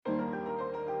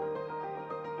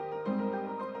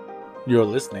You're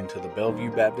listening to the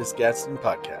Bellevue Baptist Gadsden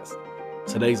podcast.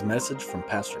 Today's message from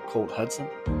Pastor Colt Hudson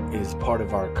is part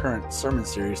of our current sermon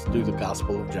series through the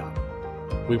Gospel of John.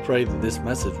 We pray that this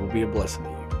message will be a blessing to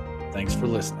you. Thanks for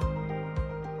listening.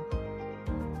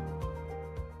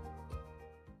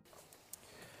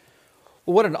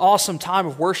 Well, what an awesome time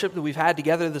of worship that we've had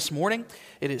together this morning.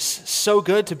 It is so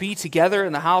good to be together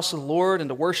in the house of the Lord and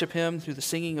to worship Him through the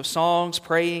singing of songs,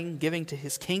 praying, giving to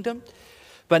His kingdom.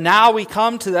 But now we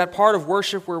come to that part of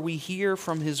worship where we hear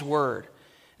from His Word.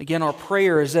 Again, our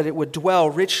prayer is that it would dwell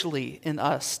richly in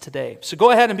us today. So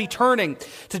go ahead and be turning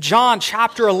to John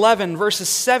chapter 11, verses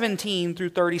 17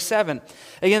 through 37.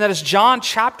 Again, that is John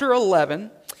chapter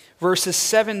 11, verses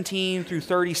 17 through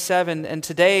 37. And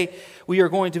today we are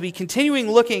going to be continuing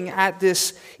looking at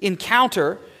this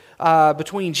encounter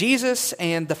between Jesus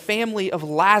and the family of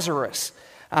Lazarus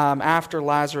after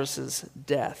Lazarus'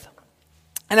 death.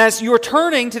 And as you're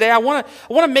turning today, I want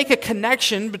to make a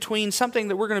connection between something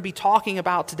that we're going to be talking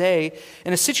about today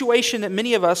and a situation that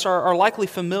many of us are likely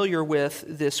familiar with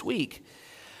this week.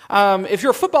 If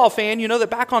you're a football fan, you know that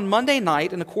back on Monday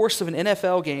night in the course of an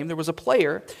NFL game, there was a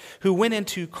player who went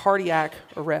into cardiac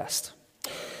arrest.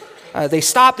 They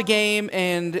stopped the game,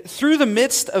 and through the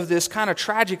midst of this kind of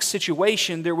tragic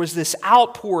situation, there was this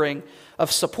outpouring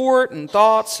of support and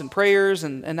thoughts and prayers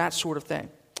and that sort of thing.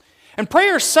 And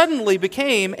prayer suddenly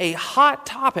became a hot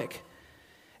topic.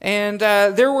 And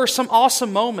there were some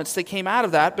awesome moments that came out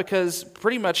of that because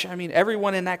pretty much,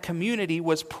 everyone in that community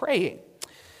was praying.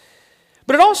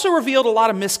 But it also revealed a lot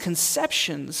of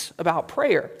misconceptions about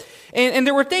prayer. And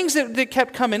there were things that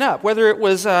kept coming up, whether it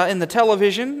was in the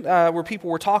television where people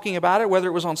were talking about it, whether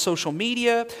it was on social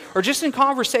media, or just in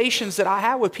conversations that I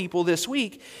had with people this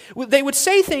week. They would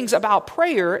say things about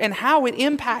prayer and how it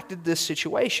impacted this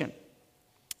situation.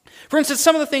 For instance,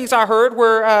 some of the things I heard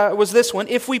was this one: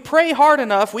 if we pray hard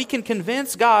enough, we can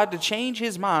convince God to change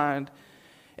His mind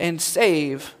and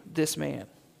save this man.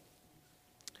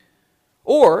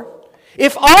 Or,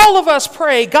 if all of us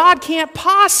pray, God can't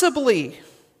possibly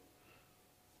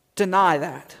deny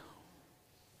that.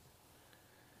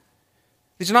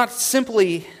 These are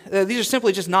simply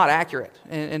just not accurate.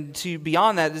 And to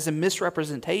beyond that is a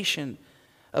misrepresentation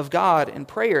of God and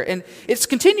prayer. And it's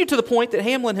continued to the point that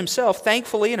Hamlin himself,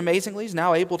 thankfully and amazingly, is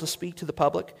now able to speak to the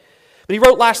public. But he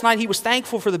wrote last night he was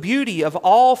thankful for the beauty of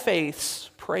all faiths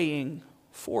praying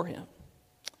for him.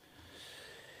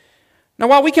 Now,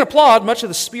 while we can applaud much of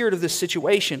the spirit of this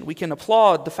situation, we can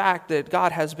applaud the fact that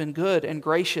God has been good and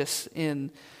gracious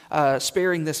in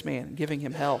sparing this man and giving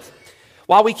him health.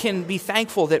 While we can be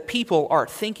thankful that people are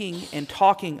thinking and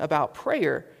talking about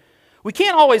prayer, we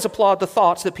can't always applaud the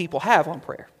thoughts that people have on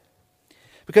prayer.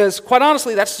 Because, quite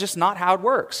honestly, that's just not how it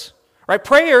works. Right?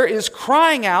 Prayer is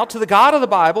crying out to the God of the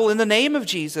Bible in the name of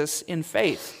Jesus in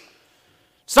faith.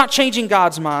 It's not changing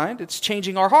God's mind, it's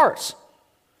changing our hearts.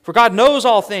 For God knows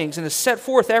all things and has set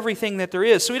forth everything that there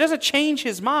is. So He doesn't change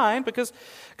His mind because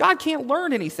God can't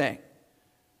learn anything.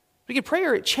 But in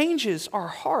prayer, it changes our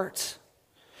hearts.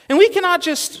 And we cannot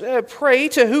just pray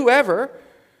to whoever,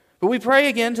 but we pray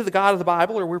again to the God of the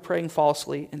Bible, or we're praying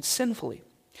falsely and sinfully.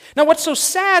 Now, what's so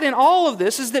sad in all of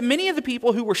this is that many of the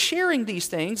people who were sharing these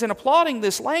things and applauding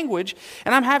this language,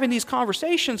 and I'm having these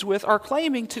conversations with, are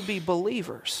claiming to be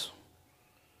believers.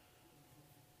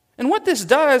 And what this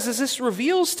does is this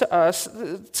reveals to us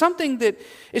something that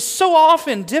is so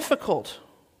often difficult.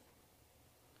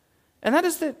 And that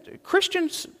is that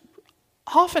Christians,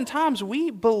 oftentimes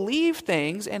we believe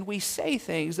things and we say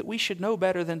things that we should know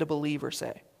better than to believe or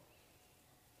say.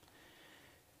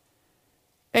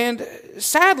 And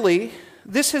sadly,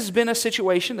 this has been a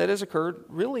situation that has occurred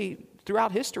really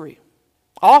throughout history.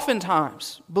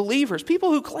 Oftentimes, believers,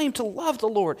 people who claim to love the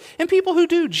Lord, and people who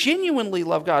do genuinely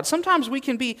love God, sometimes we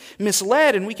can be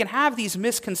misled and we can have these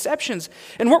misconceptions.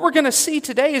 And what we're going to see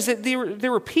today is that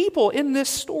there were people in this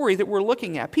story that we're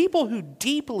looking at, people who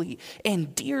deeply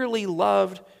and dearly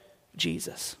loved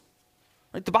Jesus.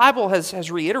 Right? The Bible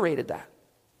has reiterated that.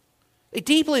 They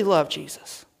deeply love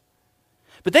Jesus.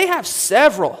 But they have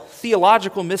several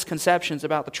theological misconceptions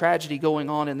about the tragedy going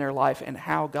on in their life and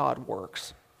how God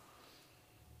works.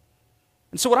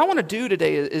 And so what I want to do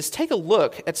today is take a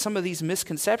look at some of these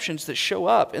misconceptions that show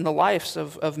up in the lives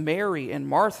of Mary and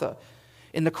Martha,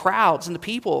 in the crowds and the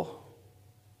people.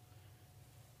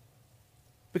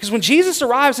 Because when Jesus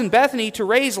arrives in Bethany to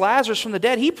raise Lazarus from the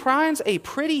dead, He finds a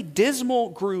pretty dismal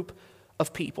group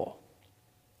of people.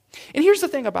 And here's the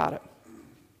thing about it.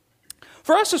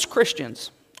 For us as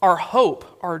Christians, our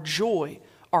hope, our joy,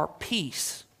 our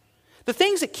peace, the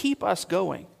things that keep us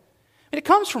going, and it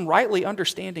comes from rightly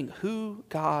understanding who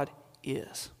God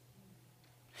is.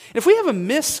 And if we have a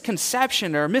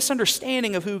misconception or a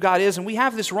misunderstanding of who God is, and we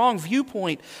have this wrong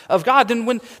viewpoint of God, then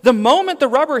when the moment the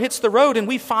rubber hits the road and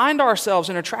we find ourselves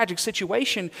in a tragic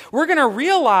situation, we're going to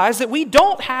realize that we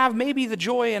don't have maybe the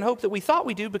joy and hope that we thought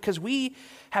we do because we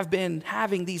have been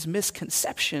having these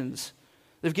misconceptions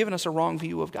that have given us a wrong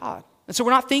view of God. And so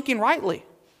we're not thinking rightly.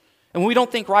 And when we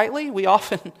don't think rightly, we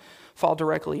often fall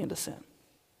directly into sin.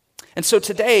 And so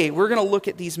today, we're going to look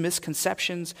at these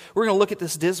misconceptions. We're going to look at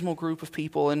this dismal group of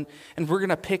people, and we're going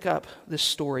to pick up this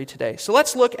story today. So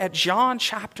let's look at John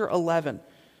chapter 11,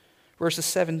 verses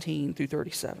 17 through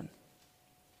 37.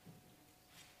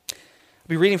 I'll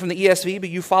be reading from the ESV, but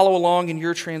you follow along in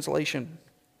your translation.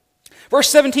 Verse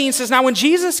 17 says, "Now when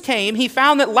Jesus came, he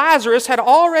found that Lazarus had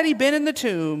already been in the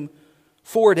tomb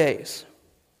 4 days.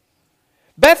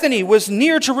 Bethany was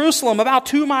near Jerusalem, about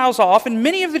 2 miles off, and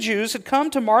many of the Jews had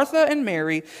come to Martha and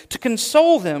Mary to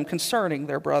console them concerning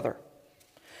their brother.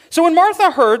 So when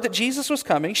Martha heard that Jesus was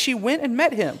coming, she went and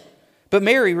met him, but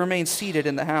Mary remained seated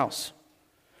in the house.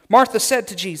 Martha said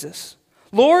to Jesus,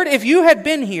 'Lord, if you had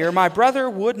been here, my brother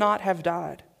would not have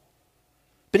died.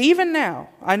 But even now,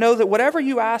 I know that whatever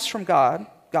you ask from God,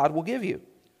 God will give you.'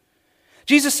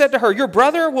 Jesus said to her, 'Your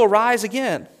brother will rise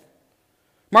again.'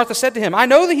 Martha said to him, 'I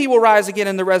know that he will rise again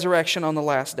in the resurrection on the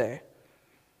last day.'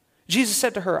 Jesus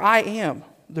said to her, 'I am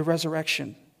the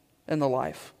resurrection and the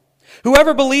life.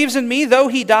 Whoever believes in me, though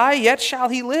he die, yet shall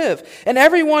he live. And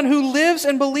everyone who lives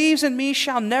and believes in me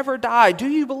shall never die. Do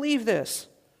you believe this?'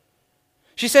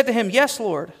 She said to him, 'Yes,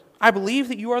 Lord, I believe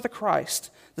that you are the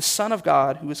Christ, the Son of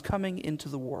God, who is coming into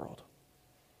the world.'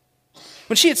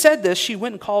 When she had said this, she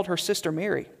went and called her sister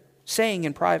Mary, saying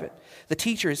in private, 'The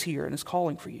teacher is here and is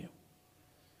calling for you.'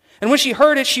 And when she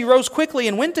heard it, she rose quickly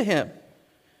and went to him.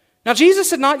 Now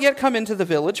Jesus had not yet come into the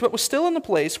village, but was still in the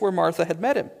place where Martha had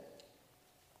met him.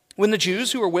 When the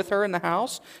Jews who were with her in the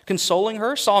house, consoling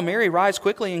her, saw Mary rise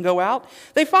quickly and go out,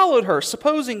 they followed her,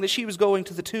 supposing that she was going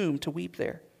to the tomb to weep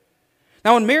there.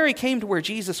 Now when Mary came to where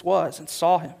Jesus was and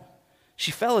saw him,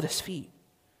 she fell at his feet,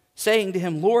 saying to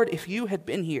him, 'Lord, if you had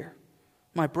been here,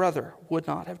 my brother would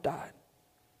not have died.'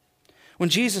 When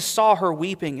Jesus saw her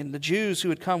weeping, and the Jews who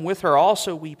had come with her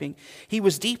also weeping, he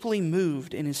was deeply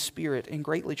moved in his spirit and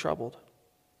greatly troubled.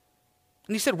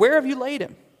 And he said, 'Where have you laid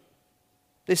him?'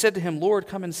 They said to him, 'Lord,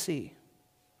 come and see.'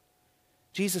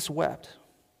 Jesus wept.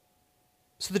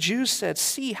 So the Jews said,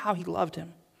 'See how he loved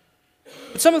him.'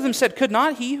 But some of them said, 'Could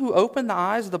not he who opened the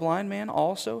eyes of the blind man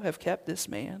also have kept this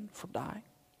man from dying?'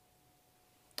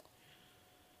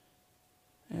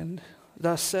 And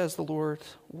thus says the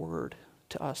Lord's word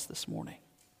to us this morning.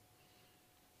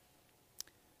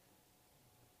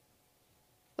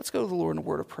 Let's go to the Lord in a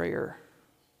word of prayer,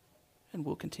 and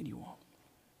we'll continue on.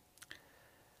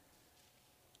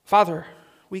 Father,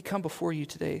 we come before you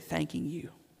today thanking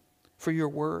you for your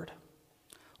word.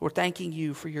 Lord, thanking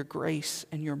you for your grace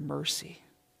and your mercy.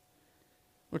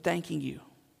 Lord, thanking you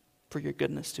for your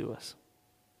goodness to us.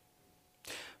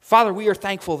 Father, we are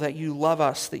thankful that you love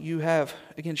us, that you have,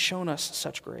 again, shown us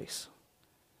such grace.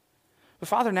 But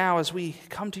Father, now as we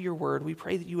come to your word, we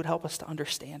pray that you would help us to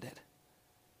understand it.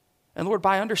 And Lord,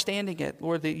 by understanding it,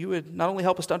 Lord, that you would not only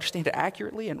help us to understand it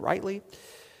accurately and rightly,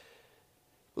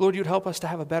 but Lord, you would help us to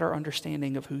have a better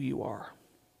understanding of who you are,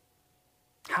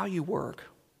 how you work,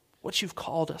 what you've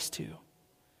called us to,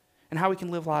 and how we can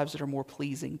live lives that are more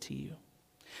pleasing to you.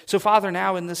 So Father,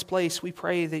 now in this place, we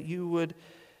pray that you would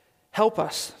help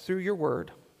us through your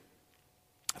word.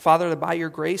 Father, that by your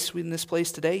grace in this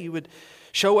place today, you would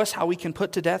show us how we can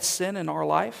put to death sin in our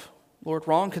life. Lord,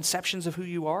 wrong conceptions of who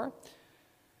you are.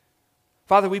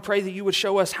 Father, we pray that you would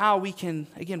show us how we can,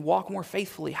 again, walk more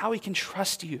faithfully, how we can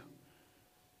trust you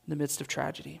in the midst of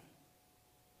tragedy.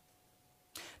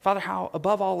 Father, how,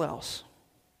 above all else,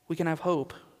 we can have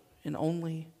hope in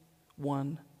only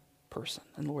one person.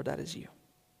 And Lord, that is you.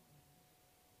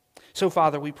 So,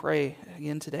 Father, we pray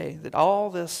again today that all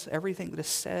this, everything that is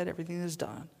said, everything that is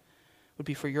done, would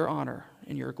be for your honor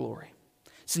and your glory.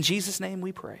 It's in Jesus' name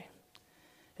we pray.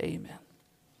 Amen.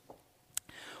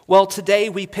 Well, today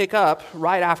we pick up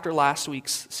right after last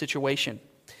week's situation.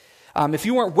 If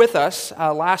you weren't with us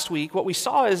last week, what we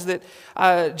saw is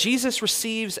that Jesus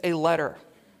receives a letter.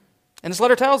 And this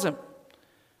letter tells him,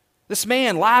 this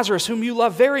man, Lazarus, whom you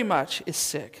love very much, is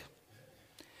sick.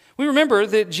 We remember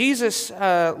that Jesus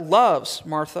loves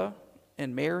Martha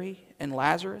and Mary and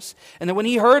Lazarus. And that when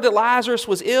he heard that Lazarus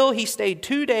was ill, he stayed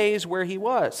 2 days where he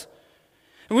was.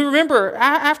 And we remember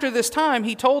after this time,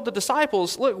 he told the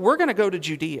disciples, look, we're going to go to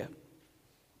Judea.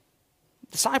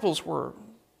 The disciples were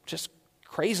just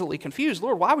crazily confused.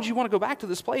 Lord, why would you want to go back to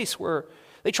this place where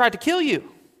they tried to kill you?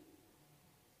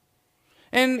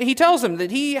 And he tells him that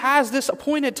he has this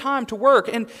appointed time to work.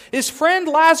 And his friend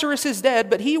Lazarus is dead,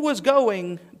 but he was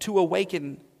going to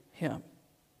awaken him.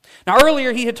 Now,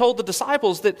 earlier he had told the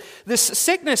disciples that this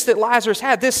sickness that Lazarus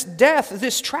had, this death,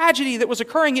 this tragedy that was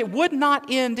occurring, it would not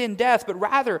end in death, but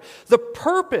rather the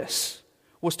purpose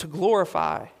was to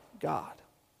glorify God.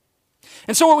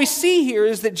 And so what we see here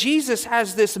is that Jesus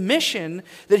has this mission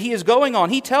that he is going on.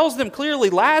 He tells them clearly,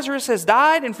 Lazarus has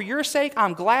died, and for your sake,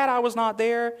 I'm glad I was not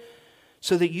there,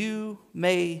 so that you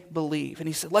may believe. And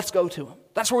he said, let's go to him.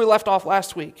 That's where we left off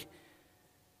last week.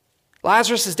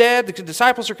 Lazarus is dead. The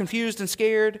disciples are confused and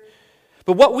scared.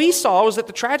 But what we saw was that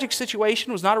the tragic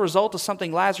situation was not a result of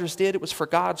something Lazarus did. It was for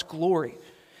God's glory.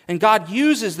 And God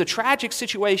uses the tragic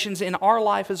situations in our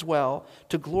life as well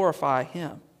to glorify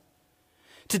him.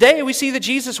 Today we see that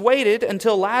Jesus waited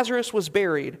until Lazarus was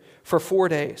buried for 4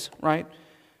 days, right?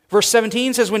 Verse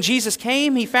 17 says, when Jesus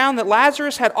came, he found that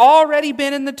Lazarus had already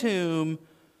been in the tomb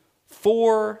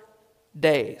 4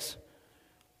 days.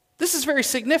 This is very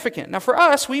significant. Now for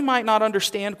us, we might not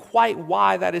understand quite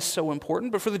why that is so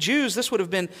important, but for the Jews, this would have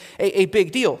been a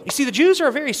big deal. You see, the Jews are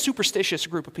a very superstitious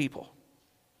group of people.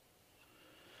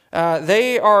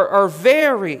 They are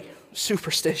very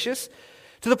superstitious,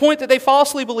 to the point that they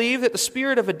falsely believe that the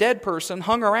spirit of a dead person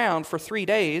hung around for 3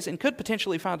 days and could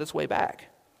potentially find its way back.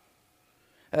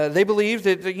 They believed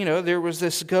that there was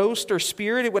this ghost or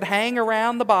spirit. It would hang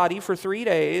around the body for 3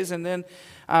 days, and then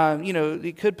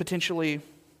it could potentially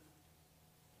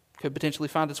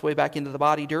find its way back into the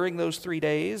body during those 3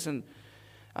 days, and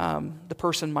the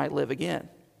person might live again.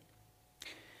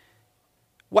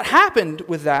 What happened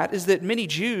with that is that many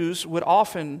Jews would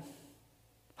often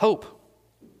hope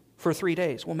for 3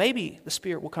 days. Well, maybe the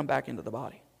spirit will come back into the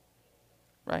body,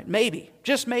 right? Maybe,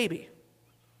 just maybe.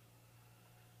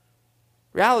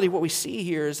 Reality, what we see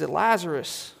here is that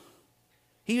Lazarus,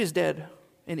 he was dead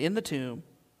and in the tomb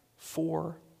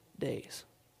 4 days.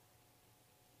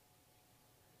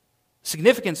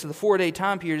 Significance of the 4-day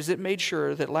time period is it made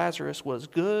sure that Lazarus was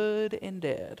good and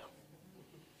dead.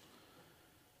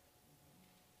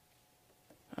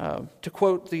 To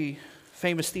quote the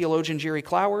famous theologian Jerry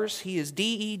Clowers, he is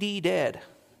D-E-D dead.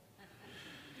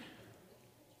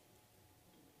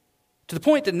 To the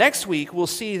point that next week we'll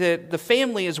see that the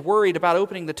family is worried about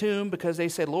opening the tomb because they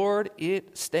said, Lord,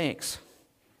 it stinks.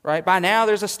 Right? By now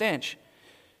there's a stench.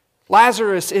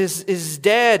 Lazarus is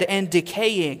dead and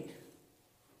decaying.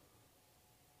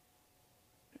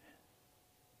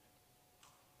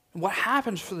 And what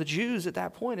happens for the Jews at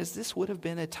that point is this would have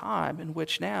been a time in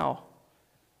which now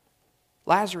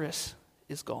Lazarus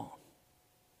is gone.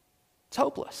 It's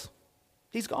hopeless.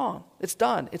 He's gone. It's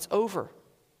done. It's over.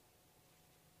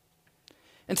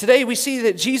 And today we see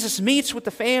that Jesus meets with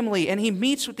the family and he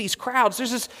meets with these crowds.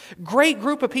 There's this great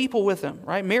group of people with him,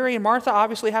 right? Mary and Martha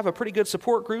obviously have a pretty good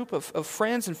support group of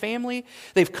friends and family.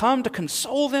 They've come to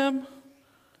console them.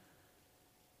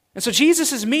 And so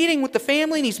Jesus is meeting with the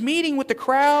family and he's meeting with the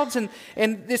crowds, and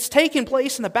it's taking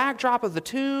place in the backdrop of the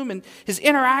tomb, and his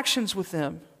interactions with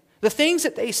them. The things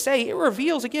that they say, it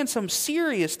reveals, again, some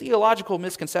serious theological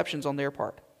misconceptions on their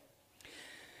part.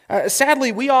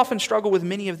 Sadly, we often struggle with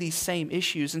many of these same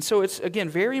issues, and so it's, again,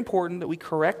 very important that we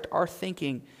correct our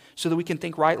thinking so that we can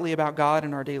think rightly about God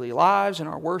in our daily lives, in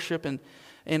our worship, and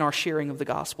in our sharing of the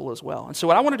gospel as well. And so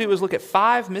what I want to do is look at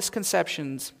 5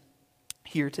 misconceptions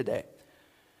here today.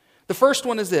 The first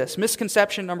one is this,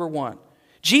 misconception number 1.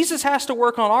 Jesus has to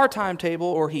work on our timetable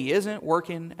or he isn't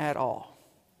working at all.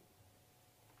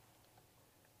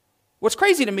 What's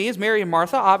crazy to me is Mary and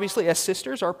Martha, obviously as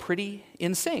sisters, are pretty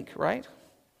in sync, right?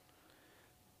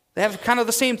 They have kind of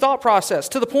the same thought process,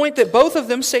 to the point that both of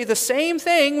them say the same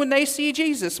thing when they see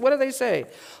Jesus. What do they say?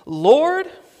 Lord,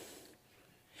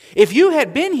 if you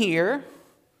had been here,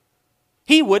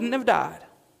 he wouldn't have died.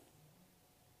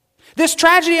 This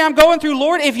tragedy I'm going through,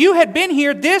 Lord, if you had been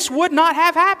here, this would not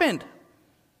have happened.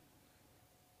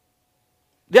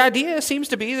 The idea seems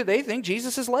to be that they think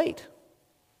Jesus is late.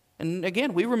 And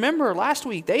again, we remember last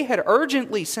week, they had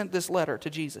urgently sent this letter to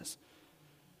Jesus,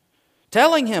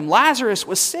 telling him Lazarus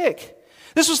was sick.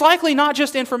 This was likely not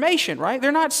just information, right?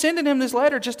 They're not sending him this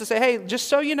letter just to say, hey, just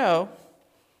so you know,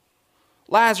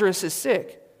 Lazarus is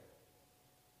sick.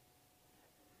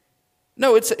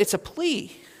 No, it's a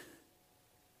plea.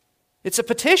 It's a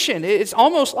petition. It's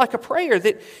almost like a prayer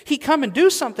that he come and do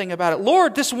something about it.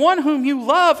 Lord, this one whom you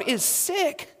love is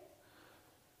sick.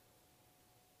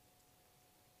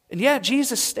 And yet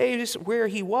Jesus stays where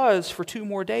he was for 2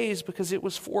 more days because it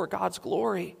was for God's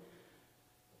glory.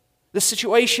 The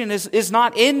situation is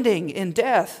not ending in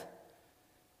death.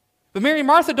 But Mary and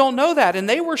Martha don't know that, and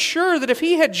they were sure that if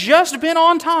he had just been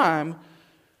on time,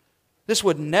 this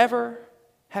would never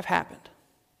have happened.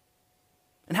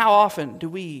 And how often do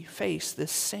we face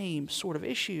this same sort of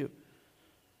issue?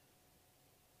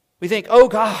 We think, oh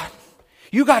God,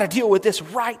 you got to deal with this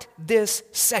right this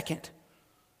second.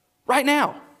 Right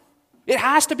now. It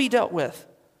has to be dealt with.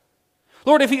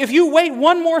 Lord, if you wait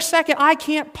one more second, I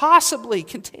can't possibly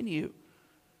continue.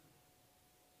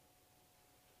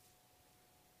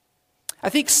 I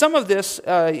think some of this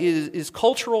is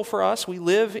cultural for us. We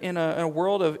live in a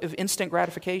world of instant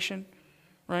gratification,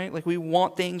 right? Like we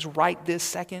want things right this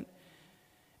second,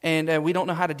 and we don't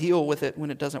know how to deal with it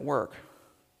when it doesn't work.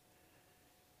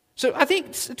 So I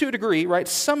think to a degree, right,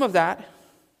 some of that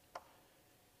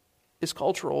is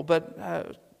cultural,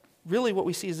 but really what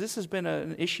we see is this has been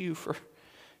an issue for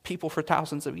people for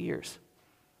thousands of years.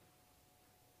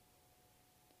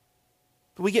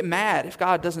 But we get mad if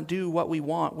God doesn't do what we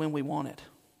want when we want it.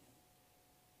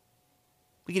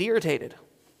 We get irritated.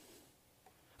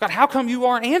 God, how come you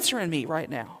aren't answering me right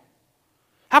now?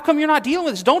 How come you're not dealing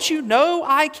with this? Don't you know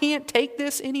I can't take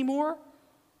this anymore?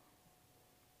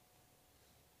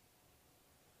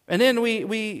 And then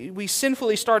we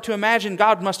sinfully start to imagine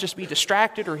God must just be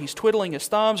distracted, or he's twiddling his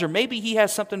thumbs, or maybe he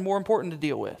has something more important to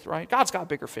deal with, right? God's got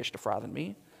bigger fish to fry than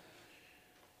me.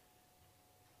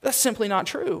 That's simply not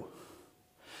true.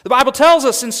 The Bible tells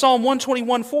us in Psalm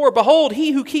 121:4, behold,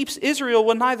 he who keeps Israel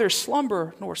will neither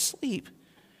slumber nor sleep.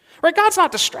 Right? God's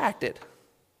not distracted.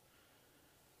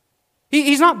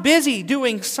 He's not busy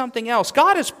doing something else.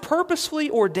 God is purposefully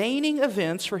ordaining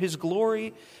events for his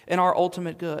glory and our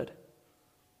ultimate good.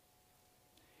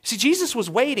 See, Jesus was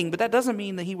waiting, but that doesn't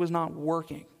mean that he was not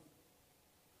working.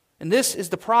 And this is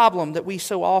the problem that we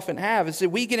so often have, is that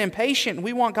we get impatient and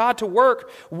we want God to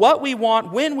work what we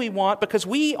want, when we want, because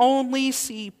we only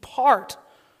see part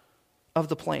of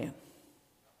the plan.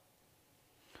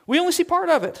 We only see part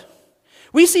of it.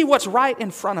 We see what's right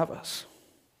in front of us.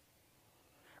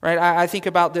 Right? I think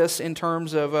about this in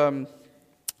terms of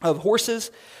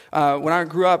horses. When I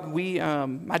grew up,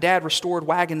 my dad restored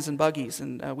wagons and buggies,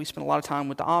 and we spent a lot of time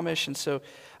with the Amish, and so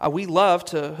we loved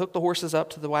to hook the horses up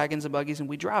to the wagons and buggies, and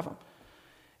we drive them.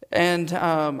 And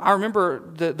I remember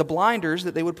the blinders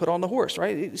that they would put on the horse,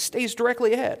 right? It stays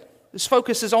directly ahead. His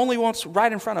focus is only what's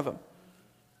right in front of him.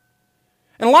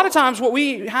 And a lot of times what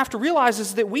we have to realize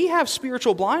is that we have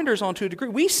spiritual blinders on to a degree.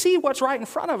 We see what's right in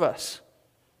front of us.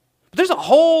 But there's a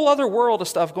whole other world of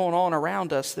stuff going on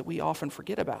around us that we often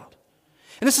forget about.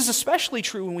 And this is especially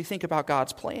true when we think about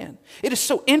God's plan. It is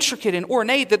so intricate and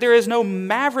ornate that there is no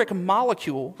maverick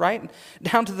molecule, right?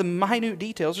 Down to the minute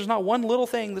details. There's not one little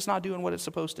thing that's not doing what it's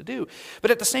supposed to do.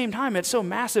 But at the same time, it's so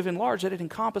massive and large that it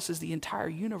encompasses the entire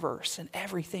universe and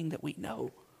everything that we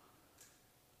know.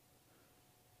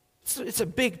 It's a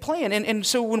big plan. And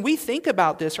so when we think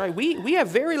about this, right, we have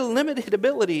very limited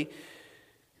ability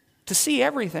to see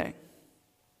everything.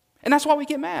 And that's why we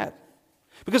get mad.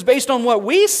 Because based on what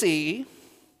we see,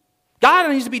 God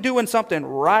needs to be doing something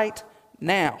right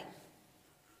now.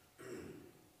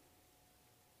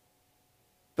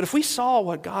 But if we saw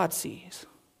what God sees,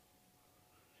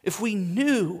 if we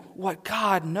knew what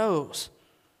God knows,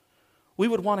 we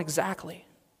would want exactly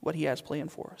what he has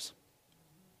planned for us.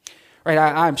 Right,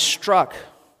 I'm struck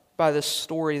by this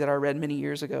story that I read many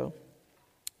years ago.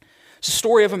 It's a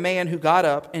story of a man who got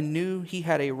up and knew he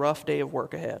had a rough day of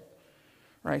work ahead.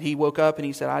 Right, he woke up and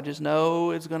he said, I just know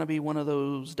it's going to be one of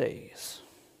those days.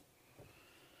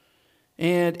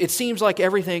 And it seems like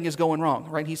everything is going wrong,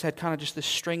 right? He's had kind of just this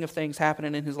string of things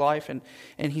happening in his life. And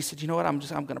he said, you know what, I'm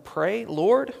going to pray.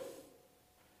 Lord,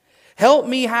 help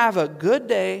me have a good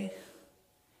day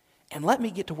and let me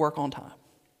get to work on time.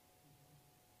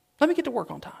 Let me get to work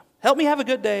on time. Help me have a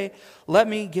good day. Let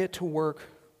me get to work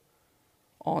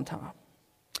on time.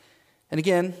 And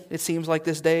again, it seems like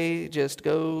this day just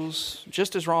goes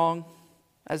just as wrong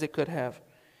as it could have.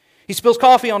 He spills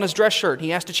coffee on his dress shirt. He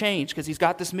has to change because he's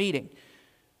got this meeting.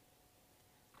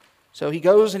 So he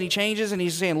goes and he changes and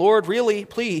he's saying, Lord, really,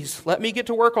 please, let me get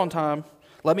to work on time.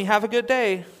 Let me have a good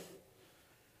day.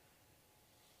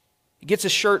 He gets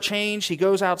his shirt changed. He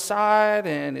goes outside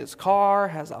and his car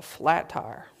has a flat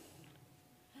tire.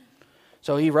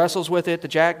 So he wrestles with it. The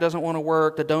jack doesn't want to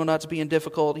work. The donut's being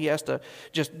difficult. He has to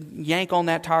just yank on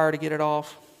that tire to get it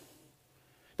off.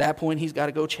 At that point, he's got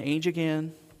to go change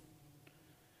again.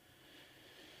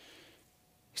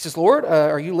 He says, Lord,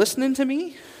 are you listening to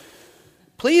me?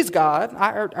 Please, God,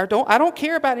 I don't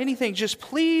care about anything. Just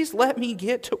please let me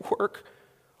get to work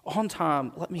on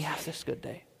time. Let me have this good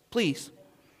day. Please.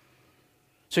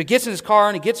 So he gets in his car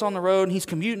and he gets on the road and he's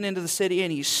commuting into the city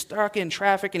and he's stuck in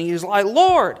traffic and he's like,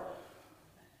 Lord,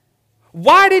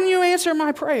 why didn't you answer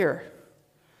my prayer?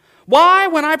 Why,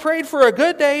 when I prayed for a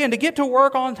good day and to get to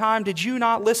work on time, did you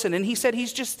not listen? And he said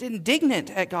he's just indignant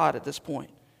at God at this point.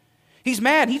 He's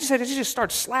mad. He just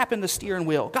starts slapping the steering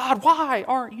wheel. God, why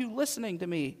aren't you listening to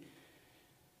me?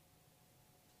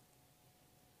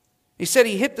 He said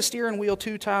he hit the steering wheel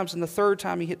 2 times, and the third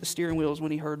time he hit the steering wheel was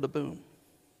when he heard the boom.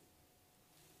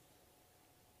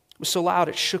 It was so loud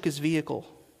it shook his vehicle.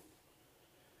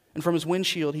 And from his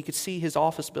windshield, he could see his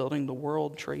office building, the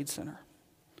World Trade Center,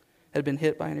 had been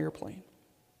hit by an airplane.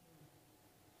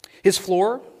 His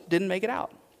floor didn't make it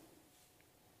out.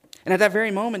 And at that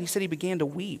very moment, he said he began to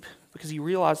weep because he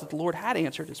realized that the Lord had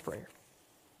answered his prayer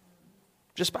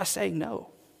just by saying no.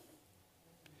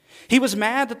 He was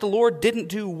mad that the Lord didn't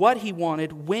do what he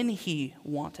wanted when he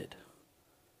wanted.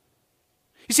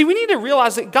 You see, we need to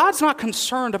realize that God's not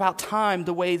concerned about time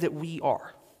the way that we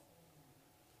are.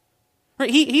 Right?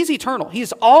 He's eternal.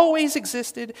 He's always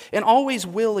existed and always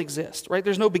will exist. Right?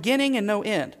 There's no beginning and no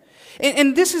end.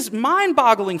 And this is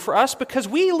mind-boggling for us because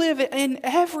we live in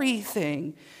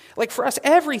everything. Like for us,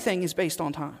 everything is based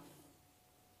on time.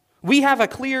 We have a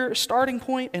clear starting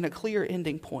point and a clear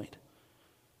ending point.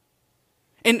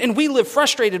 And we live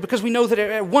frustrated because we know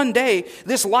that one day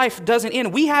this life doesn't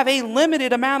end. We have a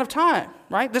limited amount of time,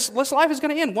 right? This life is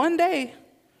going to end one day.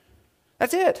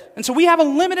 That's it. And so we have a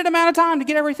limited amount of time to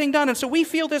get everything done. And so we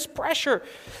feel this pressure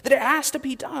that it has to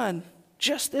be done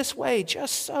just this way,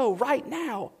 just so, right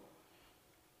now.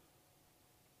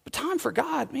 But time for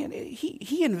God, man,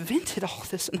 He invented all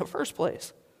this in the first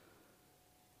place.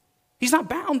 He's not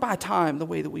bound by time the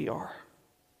way that we are.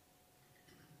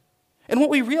 And what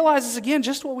we realize is, again,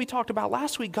 just what we talked about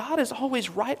last week, God is always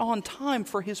right on time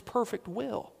for His perfect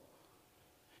will.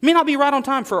 He may not be right on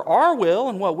time for our will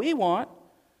and what we want,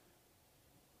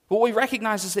 but what we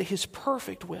recognize is that His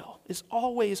perfect will is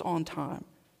always on time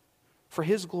for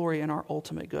His glory and our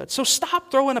ultimate good. So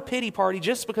stop throwing a pity party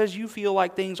just because you feel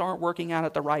like things aren't working out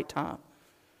at the right time.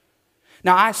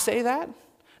 Now, I say that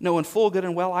knowing full good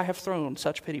and well I have thrown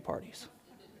such pity parties.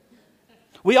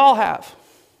 We all have.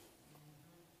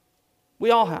 We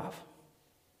all have.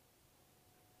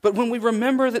 But when we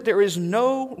remember that there is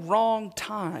no wrong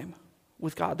time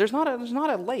with God, there's not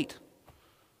a late,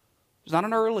 there's not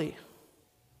an early,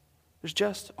 there's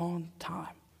just on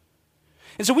time.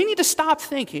 And so we need to stop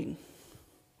thinking,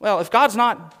 well, if God's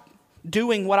not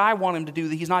doing what I want Him to do,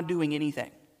 that He's not doing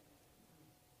anything.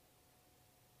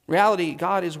 Reality,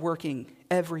 God is working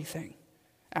everything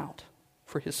out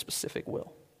for His specific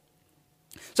will.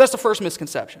 So that's the first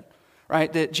misconception,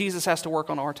 right? That Jesus has to work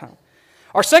on our time.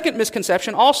 Our second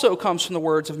misconception also comes from the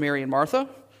words of Mary and Martha.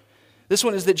 This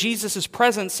one is that Jesus'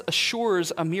 presence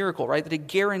assures a miracle, right? That it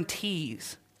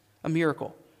guarantees a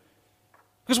miracle.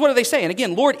 Because what are they saying?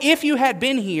 Again, Lord, if you had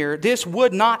been here, this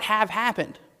would not have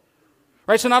happened.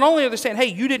 Right? So not only are they saying, hey,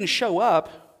 you didn't show up,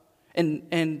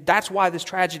 and that's why this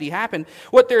tragedy happened.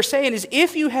 What they're saying is,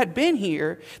 if you had been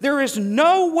here, there is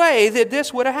no way that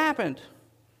this would have happened.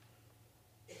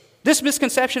 This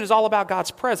misconception is all about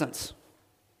God's presence.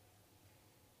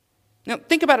 Now,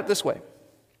 think about it this way.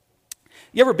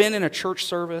 You ever been in a church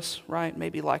service, right?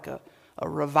 Maybe like a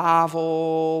revival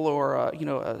or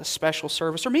a special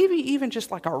service, or maybe even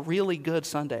just like a really good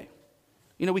Sunday.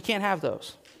 We can't have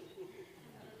those.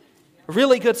 A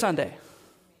really good Sunday.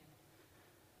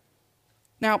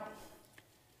 Now,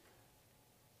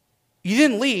 you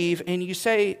didn't leave and you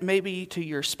say maybe to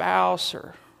your spouse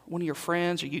or one of your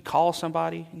friends, or you call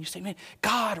somebody and you say, man,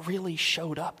 God really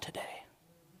showed up today.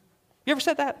 You ever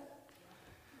said that?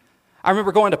 I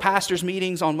remember going to pastors'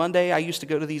 meetings on Monday. I used to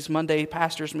go to these Monday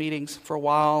pastors' meetings for a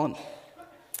while.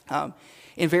 And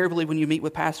invariably, when you meet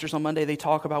with pastors on Monday, they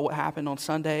talk about what happened on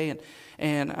Sunday.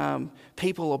 And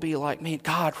people will be like, man,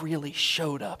 God really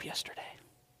showed up yesterday.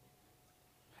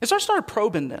 And so I started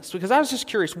probing this because I was just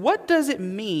curious. What does it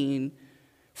mean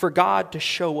for God to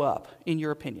show up, in your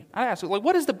opinion? I asked, like,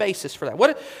 what is the basis for that?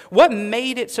 What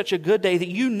made it such a good day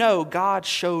that God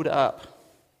showed up?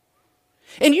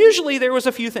 And usually there was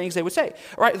a few things they would say,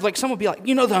 right? Like some would be like,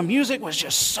 the music was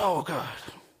just so good,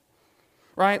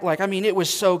 right? Like, it was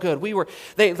so good.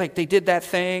 They did that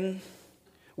thing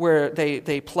where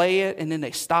they play it and then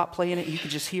they stop playing it and you can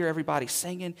just hear everybody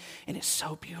singing and it's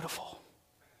so beautiful,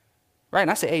 right?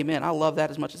 And I say, amen. I love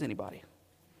that as much as anybody,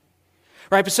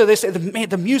 right? But so they say,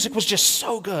 the music was just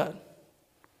so good.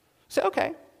 I say,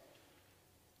 okay.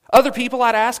 Other people,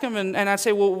 I'd ask them, and I'd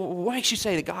say, well, what makes you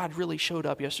say that God really showed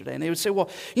up yesterday? And they would say, well,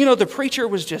 the preacher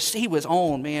he was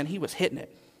on, man. He was hitting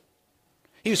it.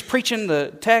 He was preaching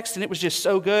the text, and it was just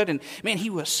so good. And, man, he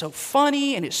was so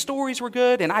funny, and his stories were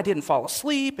good, and I didn't fall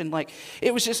asleep. And,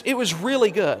 it was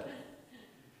really good.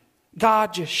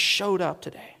 God just showed up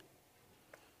today.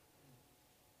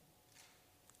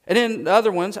 And then the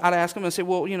other ones, I'd ask them and say,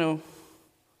 well,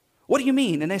 what do you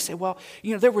mean? And they say, well,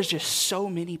 there was just so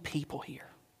many people here.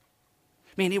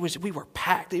 I mean, we were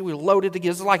packed. We were loaded together.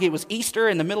 It was like it was Easter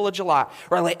in the middle of July.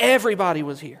 Right? Like everybody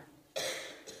was here.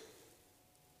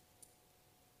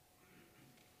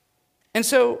 And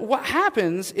so what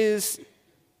happens is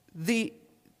the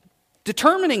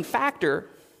determining factor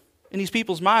in these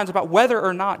people's minds about whether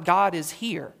or not God is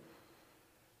here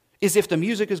is if the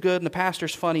music is good and the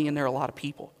pastor's funny and there are a lot of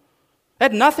people. It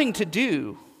had nothing to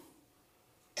do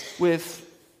with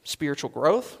spiritual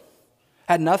growth.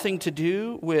 Had nothing to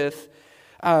do with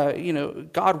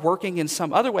God working in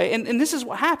some other way. And this is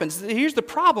what happens. Here's the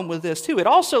problem with this too. It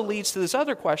also leads to this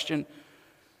other question.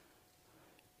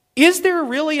 Is there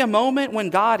really a moment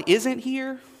when God isn't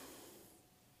here?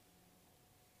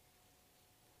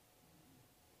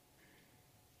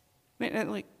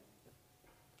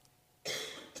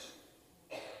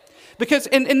 Because,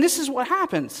 and this is what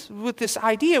happens with this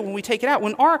idea when we take it out.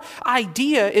 When our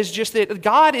idea is just that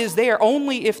God is there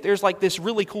only if there's like this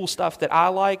really cool stuff that I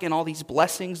like and all these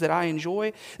blessings that I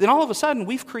enjoy, then all of a sudden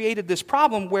we've created this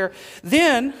problem where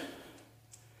then,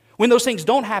 when those things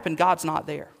don't happen, God's not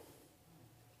there.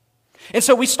 And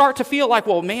so we start to feel like,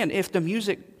 well, man, if the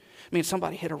music,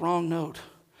 somebody hit a wrong note.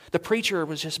 The preacher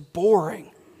was just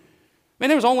boring. Man,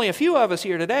 there was only a few of us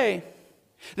here today.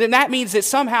 Then that means that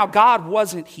somehow God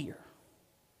wasn't here.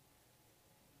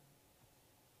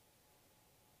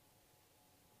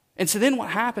 And so then what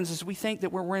happens is we think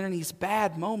that we're in these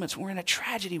bad moments, we're in a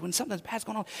tragedy, when something's bad's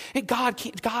going on, and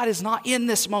God is not in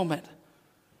this moment.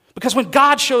 Because when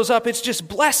God shows up, it's just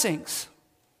blessings.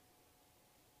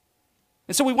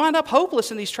 And so we wind up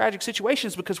hopeless in these tragic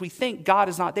situations because we think God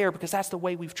is not there because that's the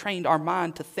way we've trained our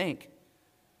mind to think.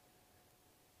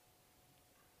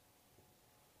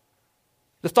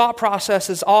 The thought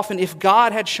process is often, if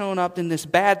God had shown up, then this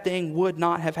bad thing would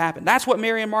not have happened. That's what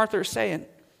Mary and Martha are saying.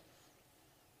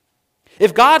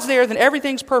 If God's there, then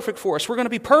everything's perfect for us. We're going to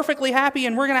be perfectly happy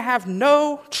and we're going to have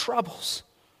no troubles.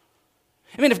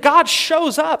 If God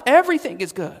shows up, everything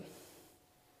is good.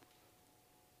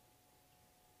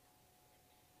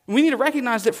 We need to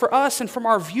recognize that for us and from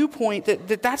our viewpoint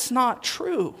that's not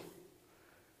true.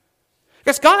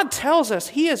 Because God tells us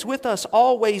He is with us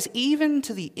always, even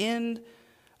to the end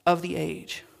of the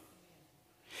age.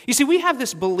 You see, we have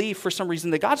this belief for some reason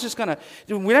that God's just going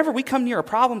to, whenever we come near a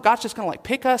problem, God's just going to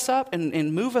pick us up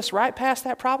and move us right past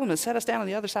that problem and set us down on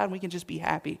the other side and we can just be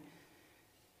happy.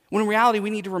 When in reality,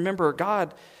 we need to remember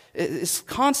God is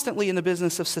constantly in the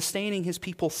business of sustaining His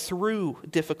people through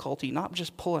difficulty, not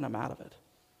just pulling them out of it.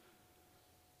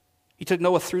 He took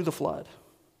Noah through the flood.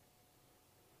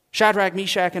 Shadrach,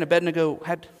 Meshach, and Abednego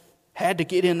had to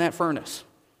get in that furnace.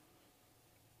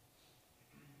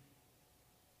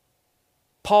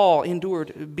 Paul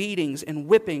endured beatings and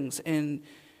whippings and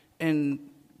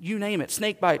you name it,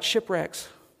 snake bites, shipwrecks,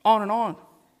 on and on.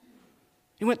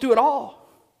 He went through it all.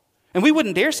 And we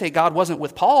wouldn't dare say God wasn't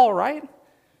with Paul, right?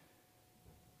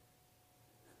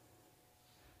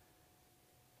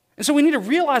 And so we need to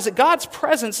realize that God's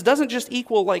presence doesn't just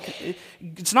equal,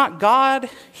 it's not God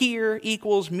here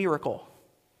equals miracle.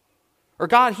 Or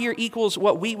God here equals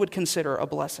what we would consider a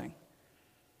blessing.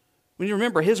 We need to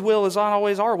remember, His will is not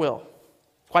always our will.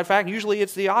 Quite fact, usually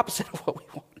it's the opposite of what we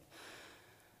want.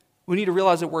 We need to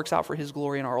realize it works out for His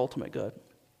glory and our ultimate good.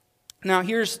 Now,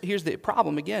 here's the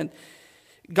problem again.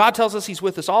 God tells us He's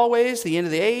with us always, the end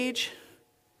of the age.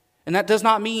 And that does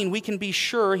not mean we can be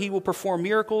sure He will perform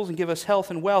miracles and give us health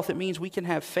and wealth. It means we can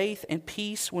have faith and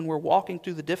peace when we're walking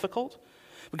through the difficult,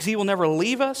 because He will never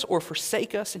leave us or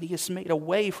forsake us, and He has made a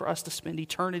way for us to spend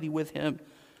eternity with Him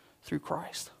through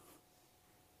Christ.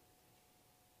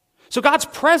 So God's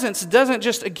presence doesn't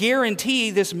just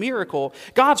guarantee this miracle.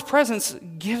 God's presence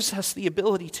gives us the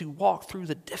ability to walk through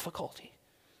the difficulty,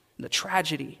 and the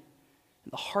tragedy,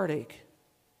 and the heartache.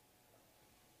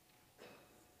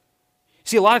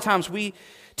 See, a lot of times we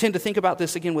tend to think about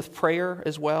this again with prayer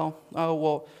as well. Oh,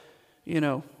 well,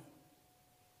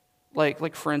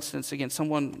 like for instance, again,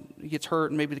 someone gets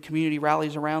hurt and maybe the community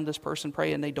rallies around this person,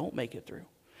 pray, and they don't make it through.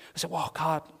 I say, well,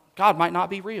 God might not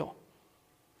be real.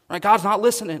 Right? God's not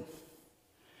listening.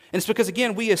 And it's because,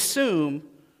 again, we assume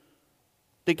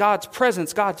that God's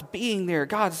presence, God's being there,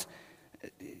 God's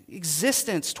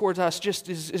existence towards us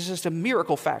is just a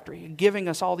miracle factory, giving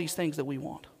us all these things that we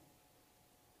want.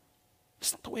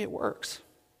 It's not the way it works.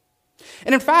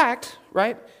 And in fact,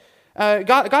 right,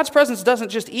 God's presence doesn't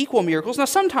just equal miracles. Now,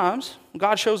 sometimes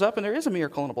God shows up and there is a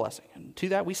miracle and a blessing. And to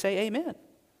that we say amen.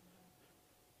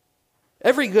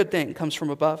 Every good thing comes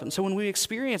from above. And so when we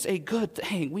experience a good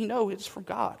thing, we know it's from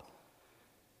God.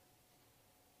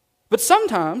 But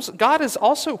sometimes God is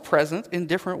also present in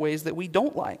different ways that we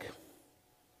don't like.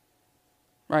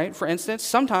 Right? For instance,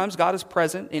 sometimes God is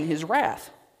present in his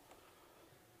wrath.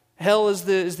 Hell is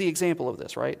the example of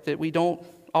this, right? That we don't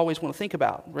always want to think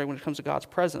about, right, when it comes to God's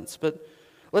presence. But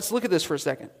let's look at this for a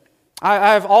second.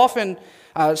 I've often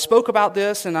spoke about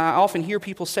this, and I often hear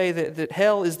people say that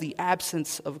hell is the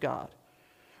absence of God.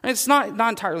 And it's not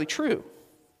entirely true.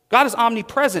 God is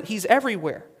omnipresent. He's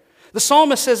everywhere. The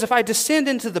psalmist says, if I descend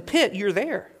into the pit, you're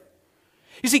there.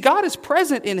 You see, God is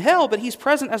present in hell, but he's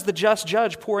present as the just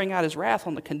judge pouring out his wrath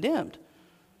on the condemned.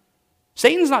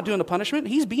 Satan's not doing the punishment.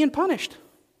 He's being punished.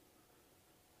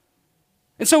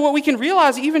 And so what we can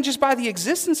realize, even just by the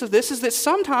existence of this, is that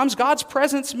sometimes God's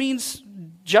presence means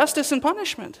justice and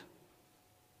punishment.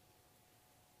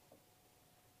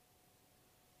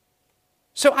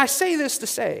 So I say this to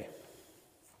say,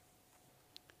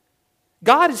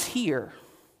 God is here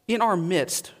in our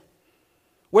midst,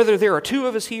 whether there are 2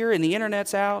 of us here and the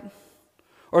internet's out,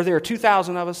 or there are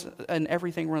 2,000 of us and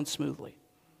everything runs smoothly.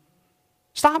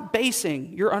 Stop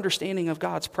basing your understanding of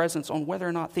God's presence on whether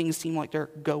or not things seem like they're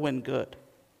going good.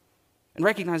 And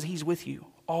recognize he's with you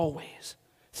always,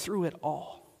 through it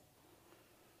all.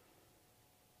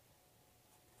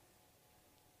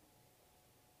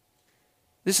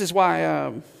 This is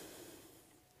why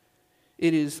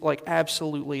it is like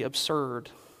absolutely absurd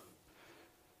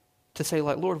to say,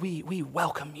 like, Lord, we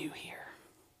welcome you here.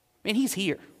 I mean, he's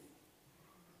here.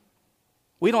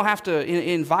 We don't have to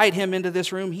invite him into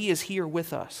this room. He is here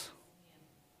with us.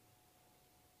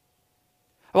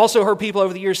 I've also heard people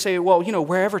over the years say, well,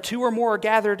 wherever 2 or more are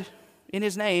gathered in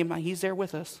his name, he's there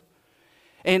with us.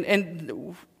 And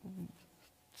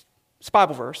it's a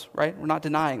Bible verse, right? We're not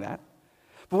denying that.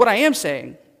 But what I am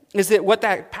saying is that what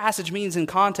that passage means in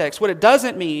context, what it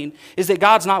doesn't mean is that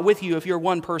God's not with you if you're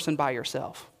one person by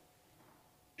yourself.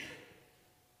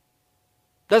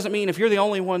 Doesn't mean if you're the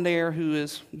only one there who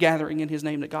is gathering in his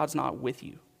name that God's not with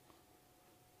you.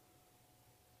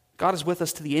 God is with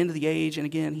us to the end of the age, and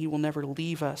again, he will never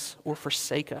leave us or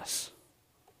forsake us.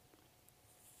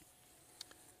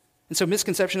 And so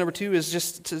misconception number 2 is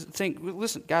just to think,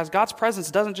 listen, guys, God's presence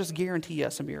doesn't just guarantee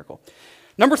us a miracle.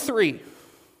 Number 3,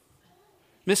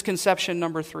 misconception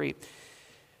number 3.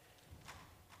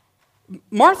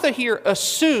 Martha here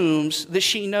assumes that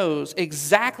she knows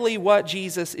exactly what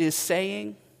Jesus is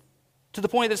saying, to the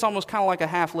point that it's almost kind of like a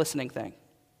half-listening thing.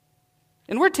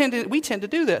 And we tend to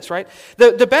do this, right?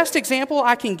 The best example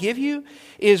I can give you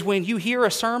is when you hear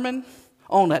a sermon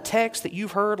on a text that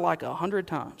you've heard like 100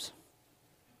 times.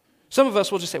 Some of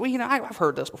us will just say, well, I've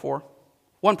heard this before.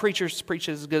 One preacher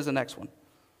preaches as good as the next one.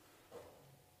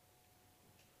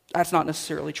 That's not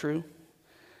necessarily true.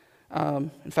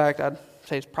 In fact, I'd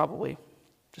say it's probably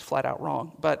just flat out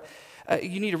wrong. But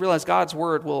you need to realize God's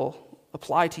word will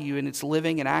apply to you, and it's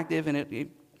living and active, and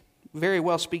it very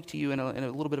well speak to you in a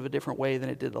little bit of a different way than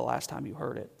it did the last time you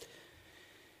heard it.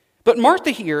 But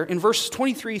Martha here, in verses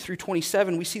 23 through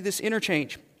 27, we see this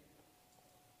interchange.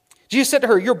 Jesus said to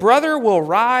her, your brother will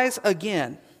rise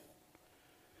again.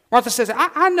 Martha says,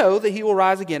 I know that he will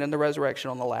rise again in the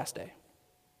resurrection on the last day.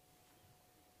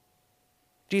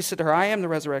 Jesus said to her, I am the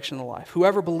resurrection and the life.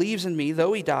 Whoever believes in me,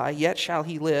 though he die, yet shall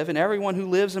he live, and everyone who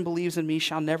lives and believes in me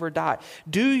shall never die.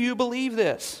 Do you believe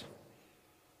this?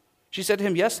 She said to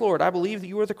him, yes, Lord, I believe that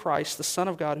you are the Christ, the Son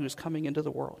of God, who is coming into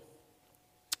the world.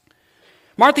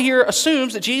 Martha here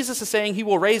assumes that Jesus is saying he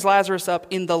will raise Lazarus up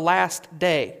in the last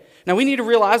day. Now we need to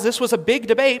realize this was a big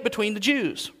debate between the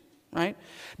Jews, right?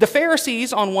 The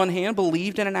Pharisees, on one hand,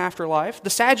 believed in an afterlife. The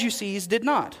Sadducees did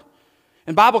not.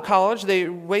 In Bible college, the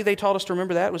way they taught us to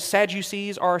remember that was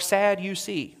Sadducees are sad you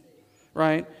see,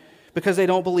 right? Because they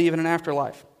don't believe in an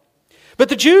afterlife. But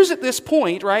the Jews at this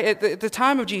point, right, at the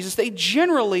time of Jesus, they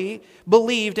generally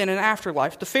believed in an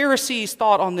afterlife. The Pharisees'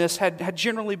 thought on this had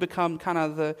generally become kind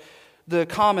of the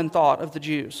common thought of the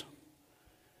Jews.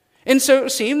 And so it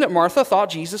seemed that Martha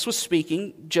thought Jesus was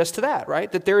speaking just to that,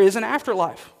 right? That there is an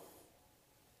afterlife.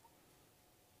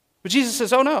 But Jesus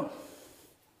says, oh no,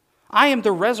 I am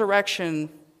the resurrection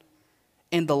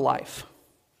and the life.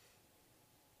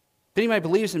 If anybody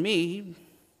believes in me,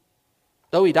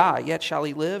 though he die, yet shall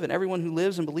he live, and everyone who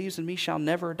lives and believes in me shall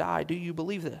never die. Do you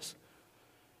believe this?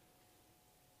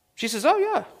 She says, oh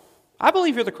yeah, I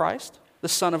believe you're the Christ, the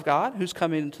Son of God, who's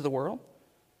come into the world.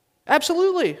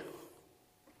 Absolutely.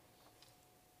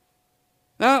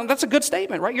 Now, that's a good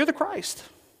statement, right? You're the Christ.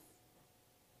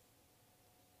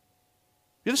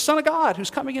 You're the Son of God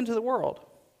who's coming into the world.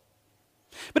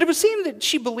 But it would seem that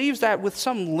she believes that with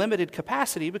some limited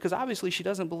capacity, because obviously she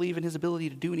doesn't believe in his ability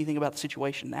to do anything about the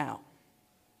situation now.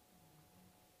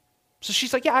 So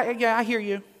she's like, yeah, I hear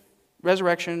you.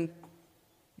 Resurrection,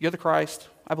 You're the Christ.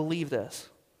 I believe this.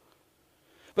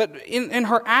 But in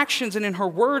her actions and in her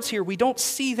words here, we don't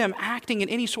see them acting in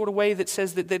any sort of way that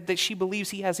says that she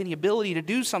believes he has any ability to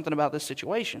do something about this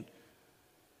situation.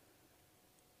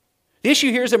 The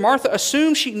issue here is that Martha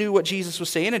assumed she knew what Jesus was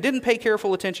saying and didn't pay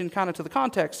careful attention kind of to the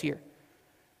context here.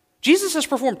 Jesus has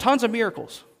performed tons of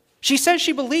miracles. She says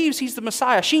she believes he's the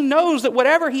Messiah. She knows that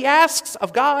whatever he asks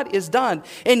of God is done.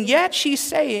 And yet she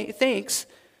thinks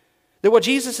that what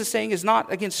Jesus is saying is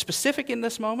not, again, specific in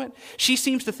this moment. She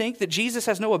seems to think that Jesus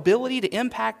has no ability to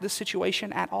impact this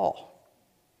situation at all.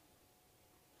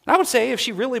 And I would say if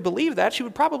she really believed that, she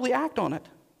would probably act on it.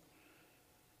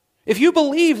 If you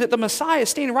believe that the Messiah is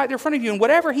standing right there in front of you and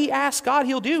whatever he asks God,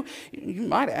 he'll do, you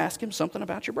might ask him something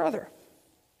about your brother.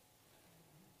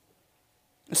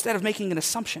 Instead of making an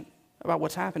assumption about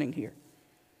what's happening here.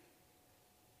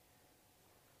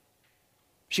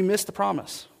 She missed the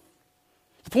promise.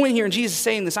 The point here in Jesus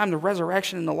saying this, I'm the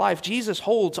resurrection and the life, Jesus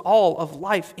holds all of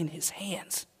life in his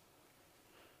hands.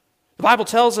 The Bible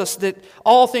tells us that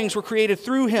all things were created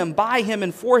through him, by him,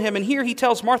 and for him. And here he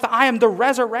tells Martha, I am the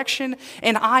resurrection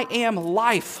and I am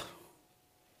life.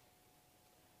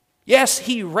 Yes,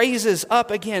 he raises up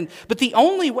again, but the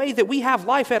only way that we have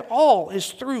life at all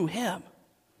is through him.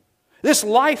 This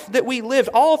life that we lived,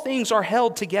 all things are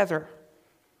held together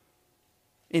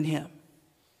in him.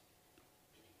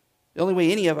 The only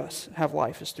way any of us have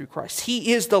life is through Christ.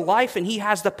 He is the life and he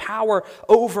has the power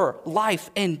over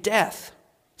life and death.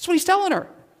 That's what he's telling her.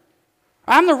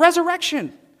 I'm the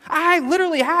resurrection. I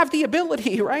literally have the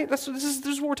ability, right? This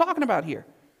is what we're talking about here.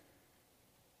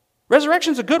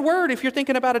 Resurrection is a good word if you're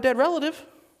thinking about a dead relative.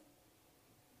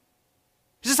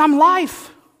 He says, I'm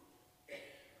life.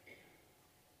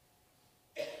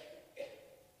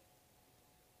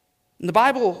 And the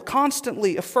Bible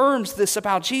constantly affirms this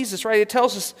about Jesus, right? It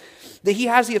tells us that he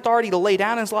has the authority to lay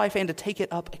down his life and to take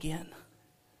it up again.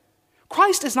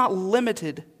 Christ is not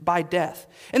limited by death.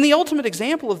 And the ultimate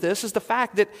example of this is the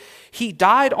fact that he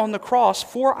died on the cross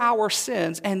for our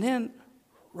sins and then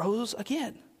rose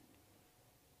again.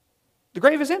 The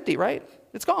grave is empty, right?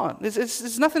 It's gone.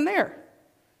 There's nothing there.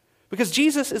 Because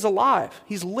Jesus is alive.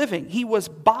 He's living. He was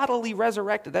bodily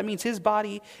resurrected. That means his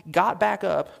body got back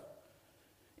up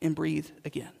and breathed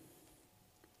again.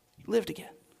 He lived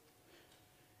again.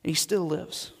 And he still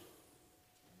lives.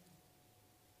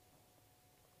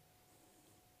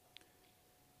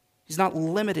 He's not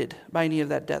limited by any of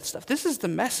that death stuff. This is the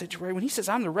message, right? When he says,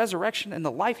 I'm the resurrection and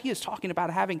the life, he is talking about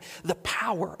having the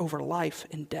power over life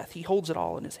and death. He holds it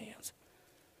all in his hands.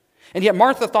 And yet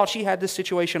Martha thought she had this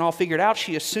situation all figured out.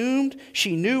 She assumed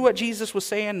she knew what Jesus was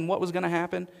saying and what was going to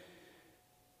happen.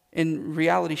 In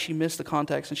reality, she missed the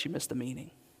context and she missed the meaning.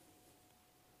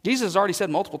 Jesus has already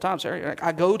said multiple times,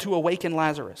 I go to awaken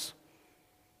Lazarus.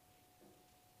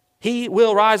 He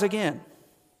will rise again.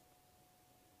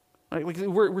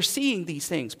 We're seeing these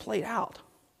things played out.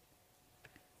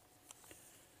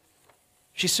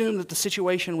 She assumed that the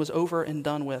situation was over and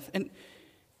done with. And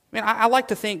I like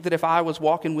to think that if I was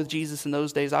walking with Jesus in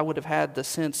those days, I would have had the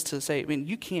sense to say,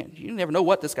 you never know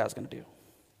what this guy's going to do.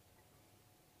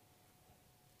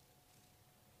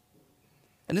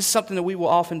 And this is something that we will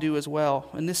often do as well.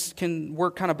 And this can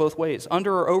work kind of both ways,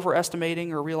 under or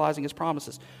overestimating or realizing his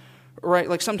promises. Right?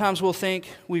 Like sometimes we'll think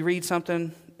we read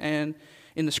something and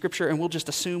in the scripture and we'll just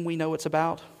assume we know what it's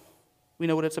about. We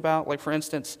know what it's about. Like for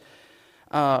instance,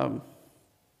 there's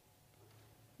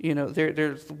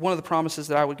one of the promises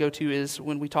that I would go to is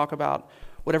when we talk about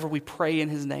whatever we pray in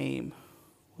his name,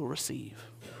 we'll receive.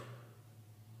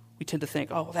 We tend to think,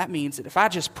 that means that if I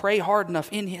just pray hard enough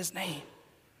in his name,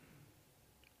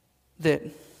 that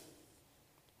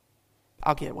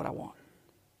I'll get what I want.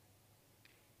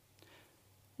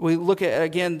 We look at,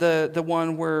 again, the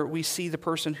one where we see the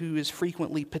person who is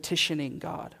frequently petitioning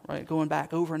God, right? Going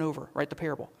back over and over, right? The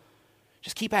parable.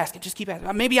 Just keep asking, just keep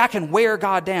asking. Maybe I can wear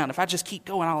God down. If I just keep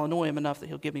going, I'll annoy him enough that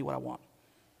he'll give me what I want.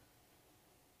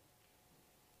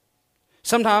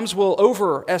 Sometimes we'll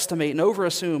overestimate and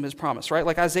overassume his promise, right?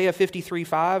 Like Isaiah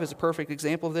 53:5 is a perfect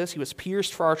example of this. He was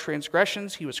pierced for our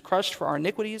transgressions. He was crushed for our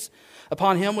iniquities.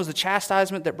 Upon him was the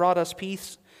chastisement that brought us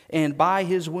peace, and by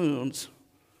his wounds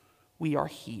we are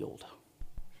healed.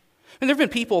 And there have been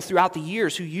people throughout the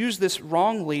years who use this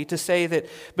wrongly to say that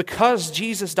because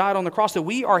Jesus died on the cross, that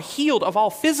we are healed of all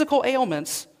physical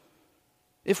ailments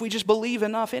if we just believe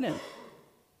enough in him.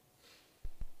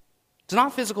 It's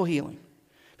not physical healing.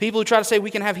 People who try to say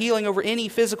we can have healing over any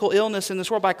physical illness in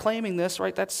this world by claiming this,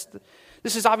 right? This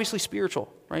is obviously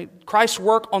spiritual, right? Christ's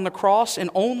work on the cross, and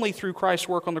only through Christ's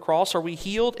work on the cross are we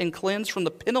healed and cleansed from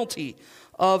the penalty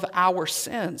of our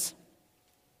sins.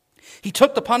 He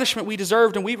took the punishment we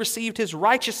deserved, and we received his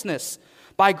righteousness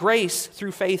by grace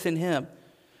through faith in him.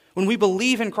 When we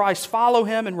believe in Christ, follow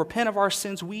him, and repent of our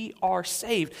sins, we are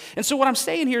saved. And so what I'm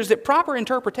saying here is that proper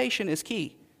interpretation is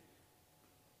key.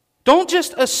 Don't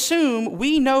just assume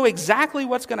we know exactly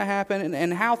what's going to happen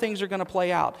and how things are going to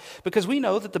play out, because we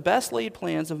know that the best laid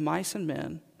plans of mice and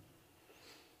men,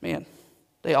 man,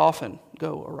 they often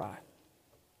go awry.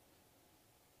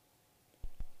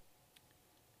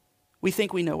 We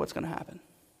think we know what's going to happen,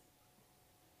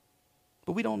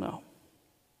 but we don't know.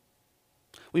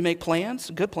 We make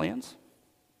plans, good plans,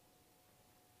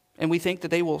 and we think that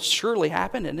they will surely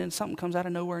happen, and then something comes out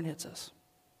of nowhere and hits us.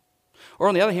 Or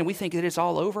on the other hand, we think that it's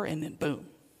all over, and then boom,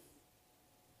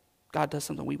 God does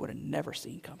something we would have never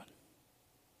seen coming.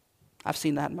 I've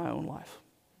seen that in my own life,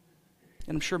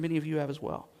 and I'm sure many of you have as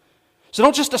well. So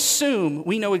don't just assume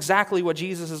we know exactly what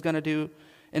Jesus is going to do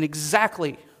and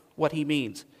exactly what he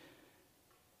means.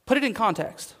 Put it in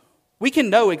context. We can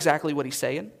know exactly what he's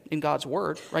saying in God's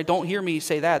word, right? Don't hear me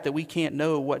say that we can't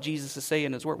know what Jesus is saying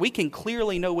in his word. We can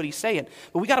clearly know what he's saying,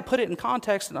 but we got to put it in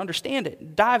context and understand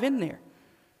it. Dive in there.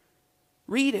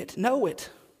 Read it, know it.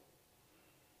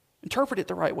 Interpret it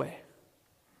the right way.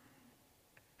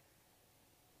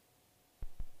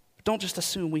 Don't just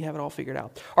assume we have it all figured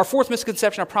out. Our fourth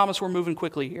misconception, I promise we're moving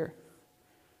quickly here,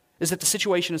 is that the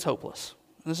situation is hopeless.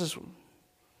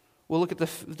 We'll look at the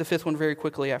fifth one very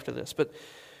quickly after this. But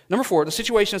number 4, the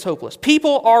situation is hopeless.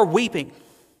 People are weeping,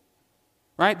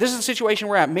 right? This is the situation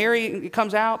we're at. Mary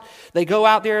comes out. They go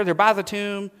out there. They're by the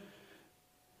tomb.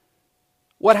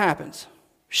 What happens?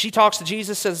 She talks to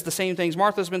Jesus, says the same things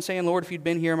Martha's been saying. Lord, if you'd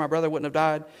been here, my brother wouldn't have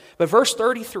died. But verse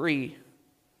 33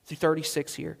 through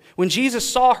 36 here. When Jesus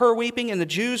saw her weeping and the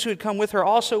Jews who had come with her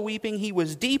also weeping, he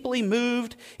was deeply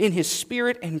moved in his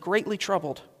spirit and greatly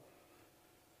troubled.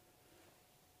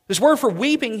 This word for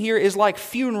weeping here is like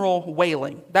funeral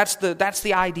wailing. That's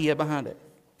the idea behind it.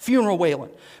 Funeral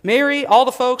wailing. Mary, all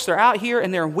the folks, they're out here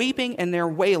and they're weeping and they're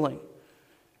wailing.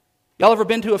 Y'all ever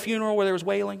been to a funeral where there was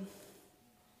wailing?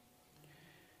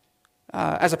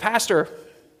 As a pastor,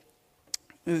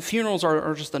 funerals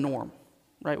are just the norm,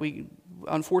 right?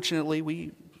 Unfortunately,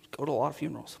 we go to a lot of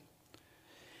funerals.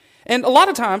 And a lot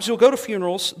of times you'll go to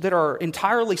funerals that are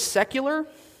entirely secular,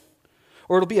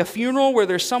 or it'll be a funeral where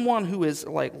there's someone who is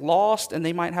like lost and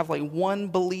they might have like one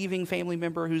believing family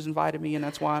member who's invited me and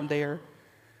that's why I'm there.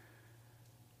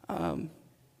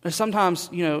 Sometimes,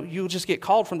 you'll just get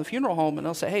called from the funeral home and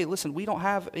they'll say, hey, listen, we don't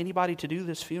have anybody to do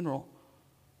this funeral.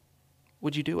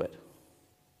 Would you do it?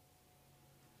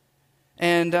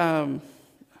 And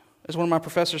as one of my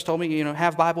professors told me,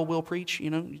 have Bible, will preach.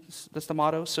 That's the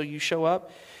motto. So you show up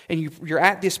and you're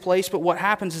at this place, but what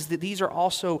happens is that these are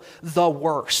also the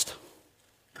worst.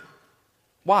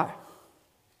 Why? I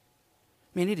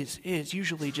mean, it is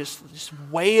usually just this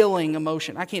wailing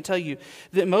emotion. I can't tell you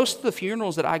that most of the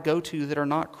funerals that I go to that are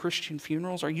not Christian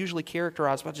funerals are usually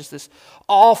characterized by just this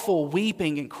awful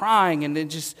weeping and crying, and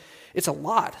it's a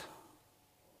lot.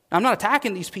 I'm not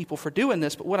attacking these people for doing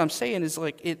this, but what I'm saying is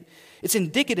it's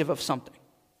indicative of something.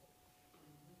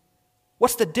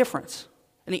 What's the difference?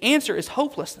 And the answer is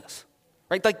hopelessness,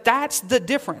 right? That's the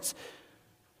difference.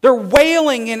 They're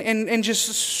wailing and just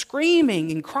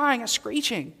screaming and crying and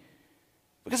screeching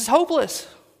because it's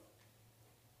hopeless.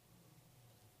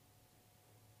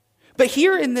 But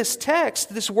here in this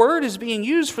text, this word is being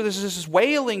used for this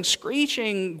wailing,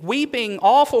 screeching, weeping,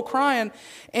 awful crying.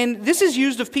 And this is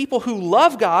used of people who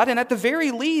love God and at the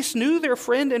very least knew their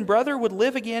friend and brother would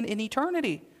live again in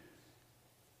eternity.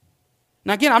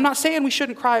 Now again, I'm not saying we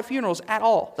shouldn't cry at funerals at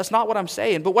all. That's not what I'm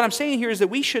saying. But what I'm saying here is that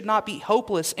we should not be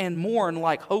hopeless and mourn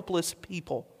like hopeless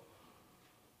people.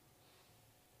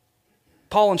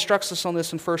 Paul instructs us on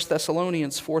this in 1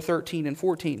 Thessalonians 4:13 and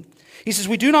 14. He says,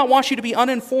 we do not want you to be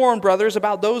uninformed, brothers,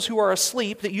 about those who are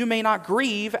asleep, that you may not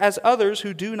grieve as others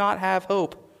who do not have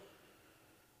hope.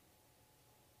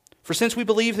 For since we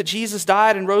believe that Jesus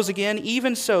died and rose again,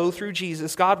 even so, through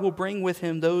Jesus, God will bring with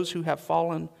him those who have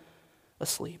fallen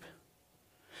asleep.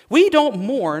 We don't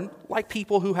mourn like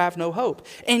people who have no hope.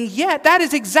 And yet, that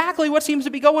is exactly what seems to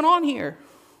be going on here.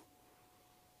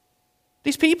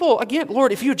 These people, again,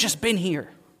 Lord, if you had just been here,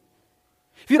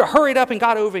 if you'd have hurried up and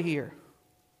got over here.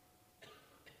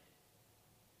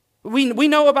 We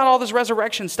know about all this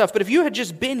resurrection stuff, but if you had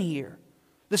just been here,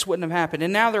 this wouldn't have happened.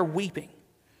 And now they're weeping.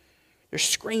 They're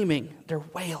screaming. They're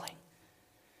wailing.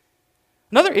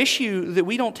 Another issue that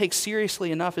we don't take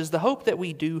seriously enough is the hope that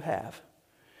we do have.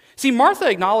 See, Martha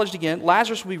acknowledged again,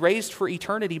 Lazarus will be raised for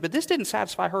eternity, but this didn't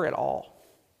satisfy her at all.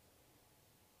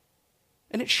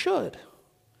 And it should.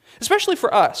 Especially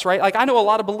for us, right? I know a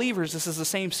lot of believers, this is the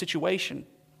same situation.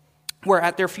 where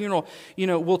at their funeral,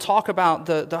 we'll talk about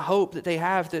the hope that they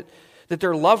have that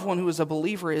their loved one who is a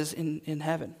believer is in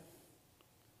heaven.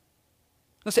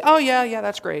 They'll say, oh, yeah,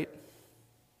 that's great.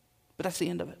 But that's the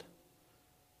end of it.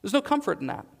 There's no comfort in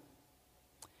that.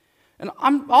 And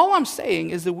all I'm saying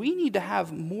is that we need to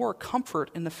have more comfort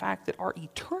in the fact that our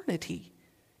eternity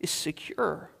is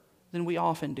secure than we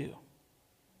often do.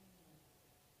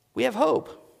 We have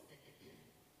hope.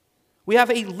 We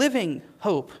have a living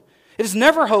hope. It is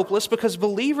never hopeless because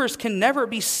believers can never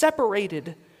be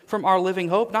separated from our living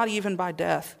hope, not even by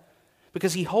death,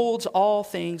 because he holds all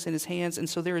things in his hands, and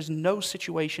so there is no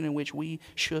situation in which we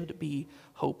should be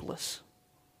hopeless.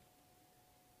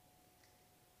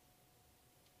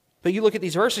 But you look at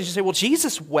these verses, you say, well,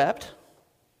 Jesus wept.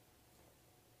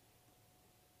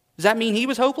 Does that mean he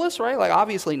was hopeless, right? Like,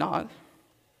 obviously not.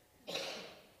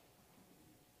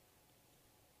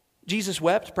 Jesus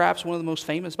wept, perhaps one of the most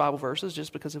famous Bible verses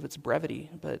just because of its brevity,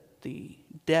 but the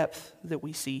depth that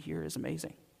we see here is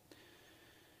amazing.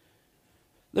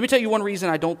 Let me tell you one reason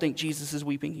I don't think Jesus is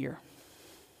weeping here.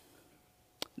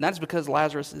 And that's because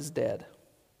Lazarus is dead.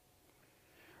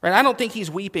 Right? I don't think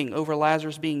he's weeping over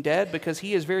Lazarus being dead because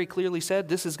he has very clearly said,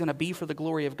 this is going to be for the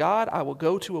glory of God. I will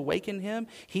go to awaken him.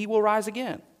 He will rise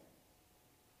again.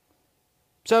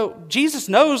 So Jesus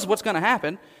knows what's going to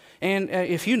happen. And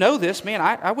if you know this, man,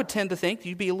 I would tend to think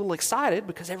you'd be a little excited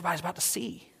because everybody's about to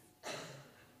see.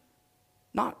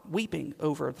 Not weeping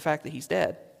over the fact that he's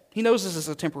dead. He knows this is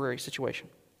a temporary situation.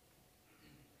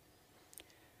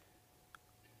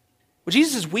 What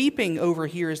Jesus is weeping over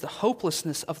here is the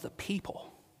hopelessness of the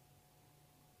people.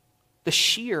 The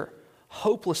sheer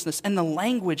hopelessness, and the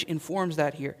language informs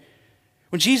that here.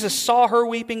 When Jesus saw her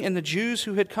weeping and the Jews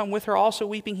who had come with her also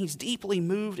weeping, he's deeply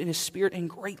moved in his spirit and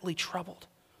greatly troubled.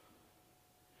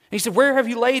 And he said, where have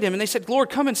you laid him? And they said, Lord,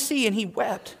 come and see. And he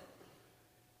wept.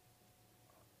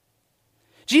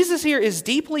 Jesus here is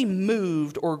deeply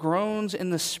moved or groans in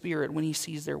the spirit when he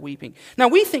sees their weeping. Now,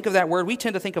 we think of that word, we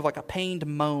tend to think of like a pained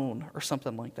moan or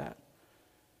something like that.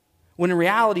 When in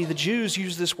reality, the Jews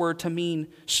use this word to mean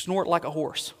snort like a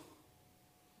horse.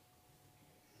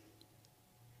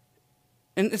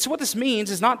 And so what this means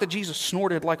is not that Jesus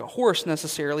snorted like a horse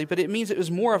necessarily, but it means it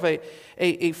was more of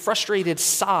a frustrated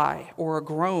sigh or a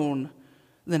groan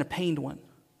than a pained one.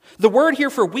 The word here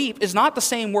for weep is not the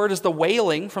same word as the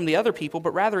wailing from the other people,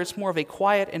 but rather it's more of a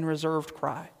quiet and reserved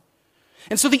cry.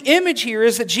 And so the image here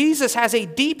is that Jesus has a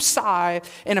deep sigh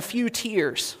and a few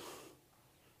tears.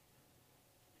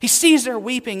 He sees their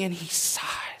weeping and he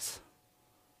sighs.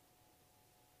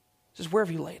 He says, where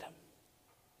have you laid him?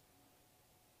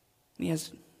 And he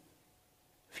has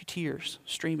a few tears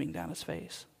streaming down his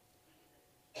face.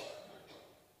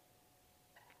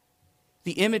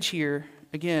 The image here,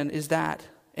 again, is that,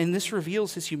 and this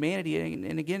reveals his humanity,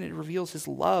 and again, it reveals his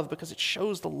love because it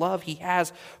shows the love he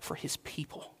has for his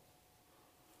people.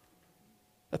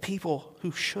 A people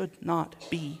who should not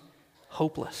be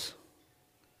hopeless.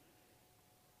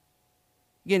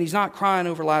 Again, he's not crying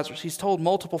over Lazarus. He's told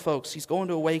multiple folks he's going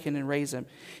to awaken and raise him.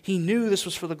 He knew this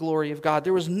was for the glory of God.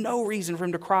 There was no reason for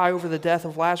him to cry over the death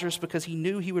of Lazarus because he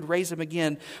knew he would raise him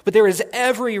again. But there is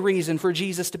every reason for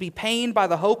Jesus to be pained by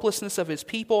the hopelessness of his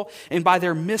people and by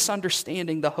their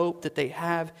misunderstanding the hope that they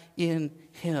have in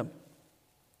him.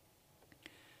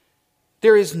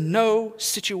 There is no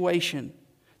situation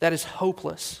that is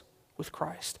hopeless with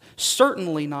Christ.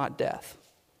 Certainly not death.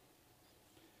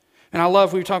 And I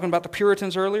love, we were talking about the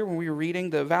Puritans earlier when we were reading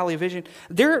the Valley of Vision.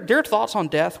 Their thoughts on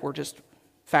death were just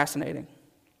fascinating.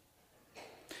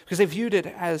 Because they viewed it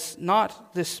as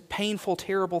not this painful,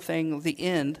 terrible thing, the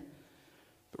end,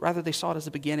 but rather they saw it as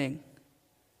the beginning.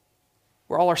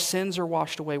 Where all our sins are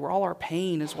washed away, where all our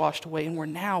pain is washed away, and where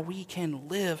now we can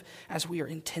live as we are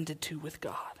intended to with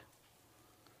God.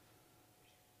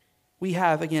 We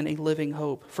have, again, a living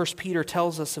hope. 1 Peter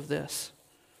tells us of this.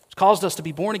 It's caused us to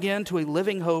be born again to a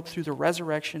living hope through the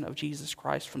resurrection of Jesus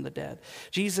Christ from the dead.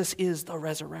 Jesus is the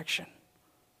resurrection.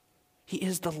 He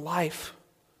is the life.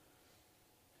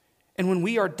 And when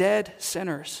we are dead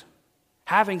sinners,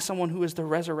 having someone who is the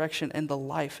resurrection and the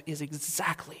life is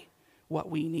exactly what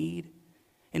we need.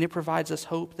 And it provides us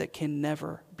hope that can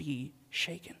never be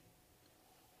shaken.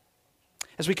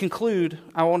 As we conclude,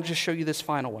 I want to just show you this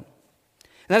final one.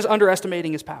 And that is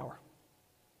underestimating his power.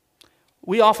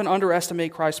 We often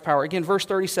underestimate Christ's power. Again, verse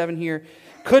 37 here.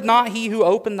 Could not he who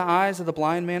opened the eyes of the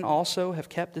blind man also have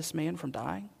kept this man from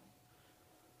dying?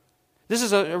 This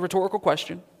is a rhetorical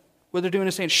question. What they're doing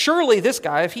is saying, surely this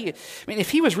guy, if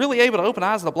he was really able to open the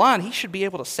eyes of the blind, he should be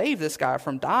able to save this guy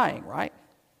from dying, right?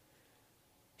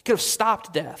 He could have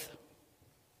stopped death.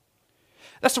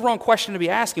 That's the wrong question to be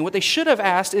asking. What they should have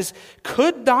asked is,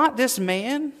 could not this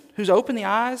man who's opened the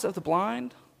eyes of the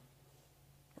blind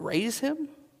raise him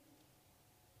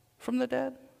from the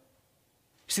dead?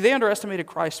 See, they underestimated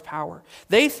Christ's power.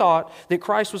 They thought that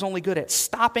Christ was only good at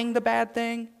stopping the bad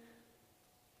thing,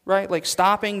 right? Like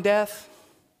stopping death.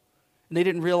 And they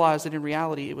didn't realize that in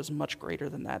reality it was much greater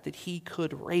than that, that he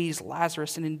could raise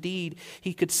Lazarus, and indeed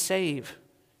he could save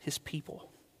his people.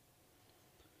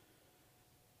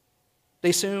 They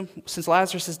assume since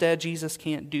Lazarus is dead, Jesus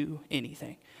can't do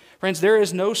anything. Friends, there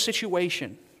is no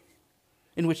situation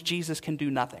in which Jesus can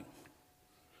do nothing.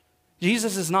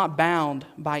 Jesus is not bound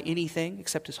by anything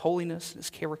except his holiness, his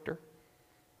character.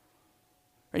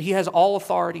 He has all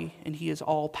authority and he is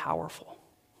all powerful.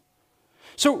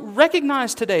 So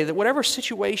recognize today that whatever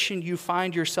situation you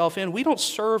find yourself in, we don't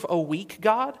serve a weak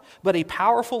God, but a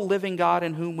powerful living God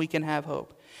in whom we can have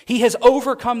hope. He has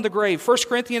overcome the grave. 1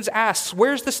 Corinthians asks,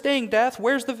 where's the sting, death?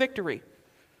 Where's the victory?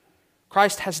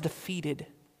 Christ has defeated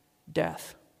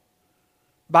death.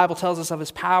 The Bible tells us of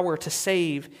his power to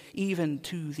save even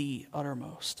to the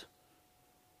uttermost.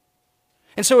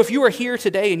 And so if you are here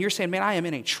today and you're saying, man, I am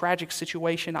in a tragic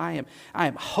situation, I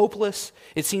am hopeless,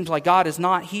 it seems like God is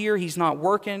not here, he's not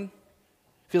working,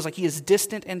 feels like he is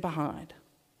distant and behind.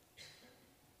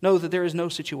 Know that there is no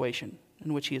situation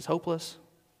in which he is hopeless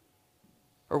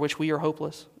or which we are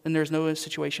hopeless, and there's no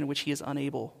situation in which he is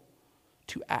unable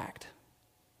to act.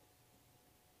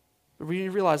 But we need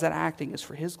to realize that acting is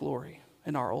for his glory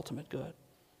and our ultimate good.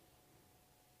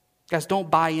 Guys, don't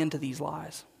buy into these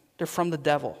lies. They're from the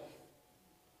devil.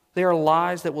 They are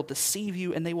lies that will deceive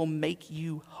you and they will make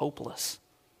you hopeless.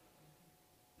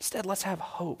 Instead, let's have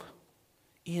hope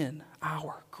in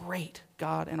our great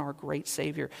God and our great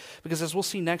Savior. Because as we'll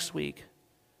see next week,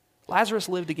 Lazarus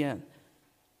lived again.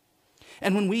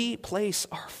 And when we place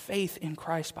our faith in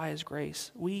Christ by his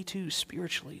grace, we too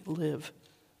spiritually live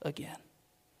again.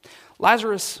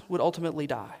 Lazarus would ultimately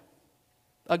die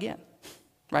again,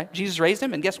 right? Jesus raised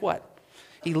him, and guess what?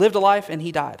 He lived a life and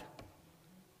he died.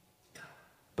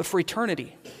 But for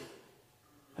eternity,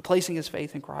 by placing his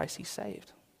faith in Christ, he's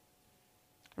saved.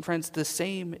 And friends, the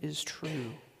same is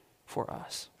true for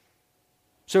us.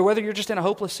 So whether you're just in a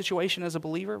hopeless situation as a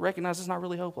believer, recognize it's not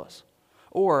really hopeless.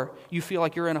 Or you feel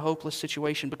like you're in a hopeless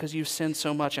situation because you've sinned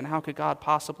so much and how could God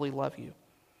possibly love you?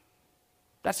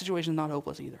 That situation is not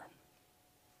hopeless either.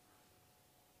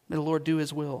 May the Lord do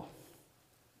his will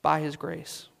by his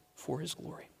grace for his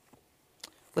glory.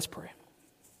 Let's pray.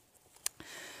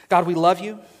 God, we love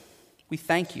you, we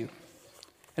thank you,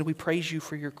 and we praise you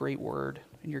for your great word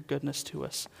and your goodness to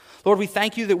us. Lord, we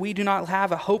thank you that we do not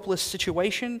have a hopeless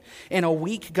situation and a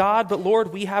weak God, but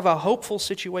Lord, we have a hopeful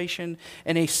situation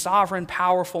and a sovereign,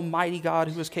 powerful, mighty God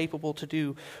who is capable to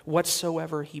do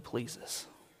whatsoever he pleases.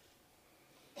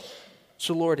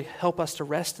 So Lord, help us to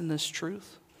rest in this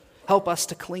truth. Help us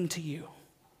to cling to you.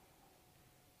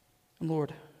 And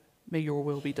Lord, may your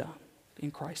will be done.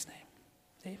 In Christ's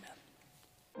name,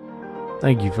 amen.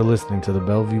 Thank you for listening to the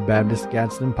Bellevue Baptist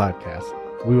Gadsden podcast.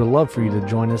 We would love for you to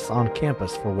join us on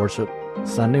campus for worship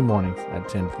Sunday mornings at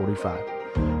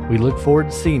 10:45. We look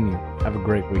forward to seeing you. Have a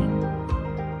great week.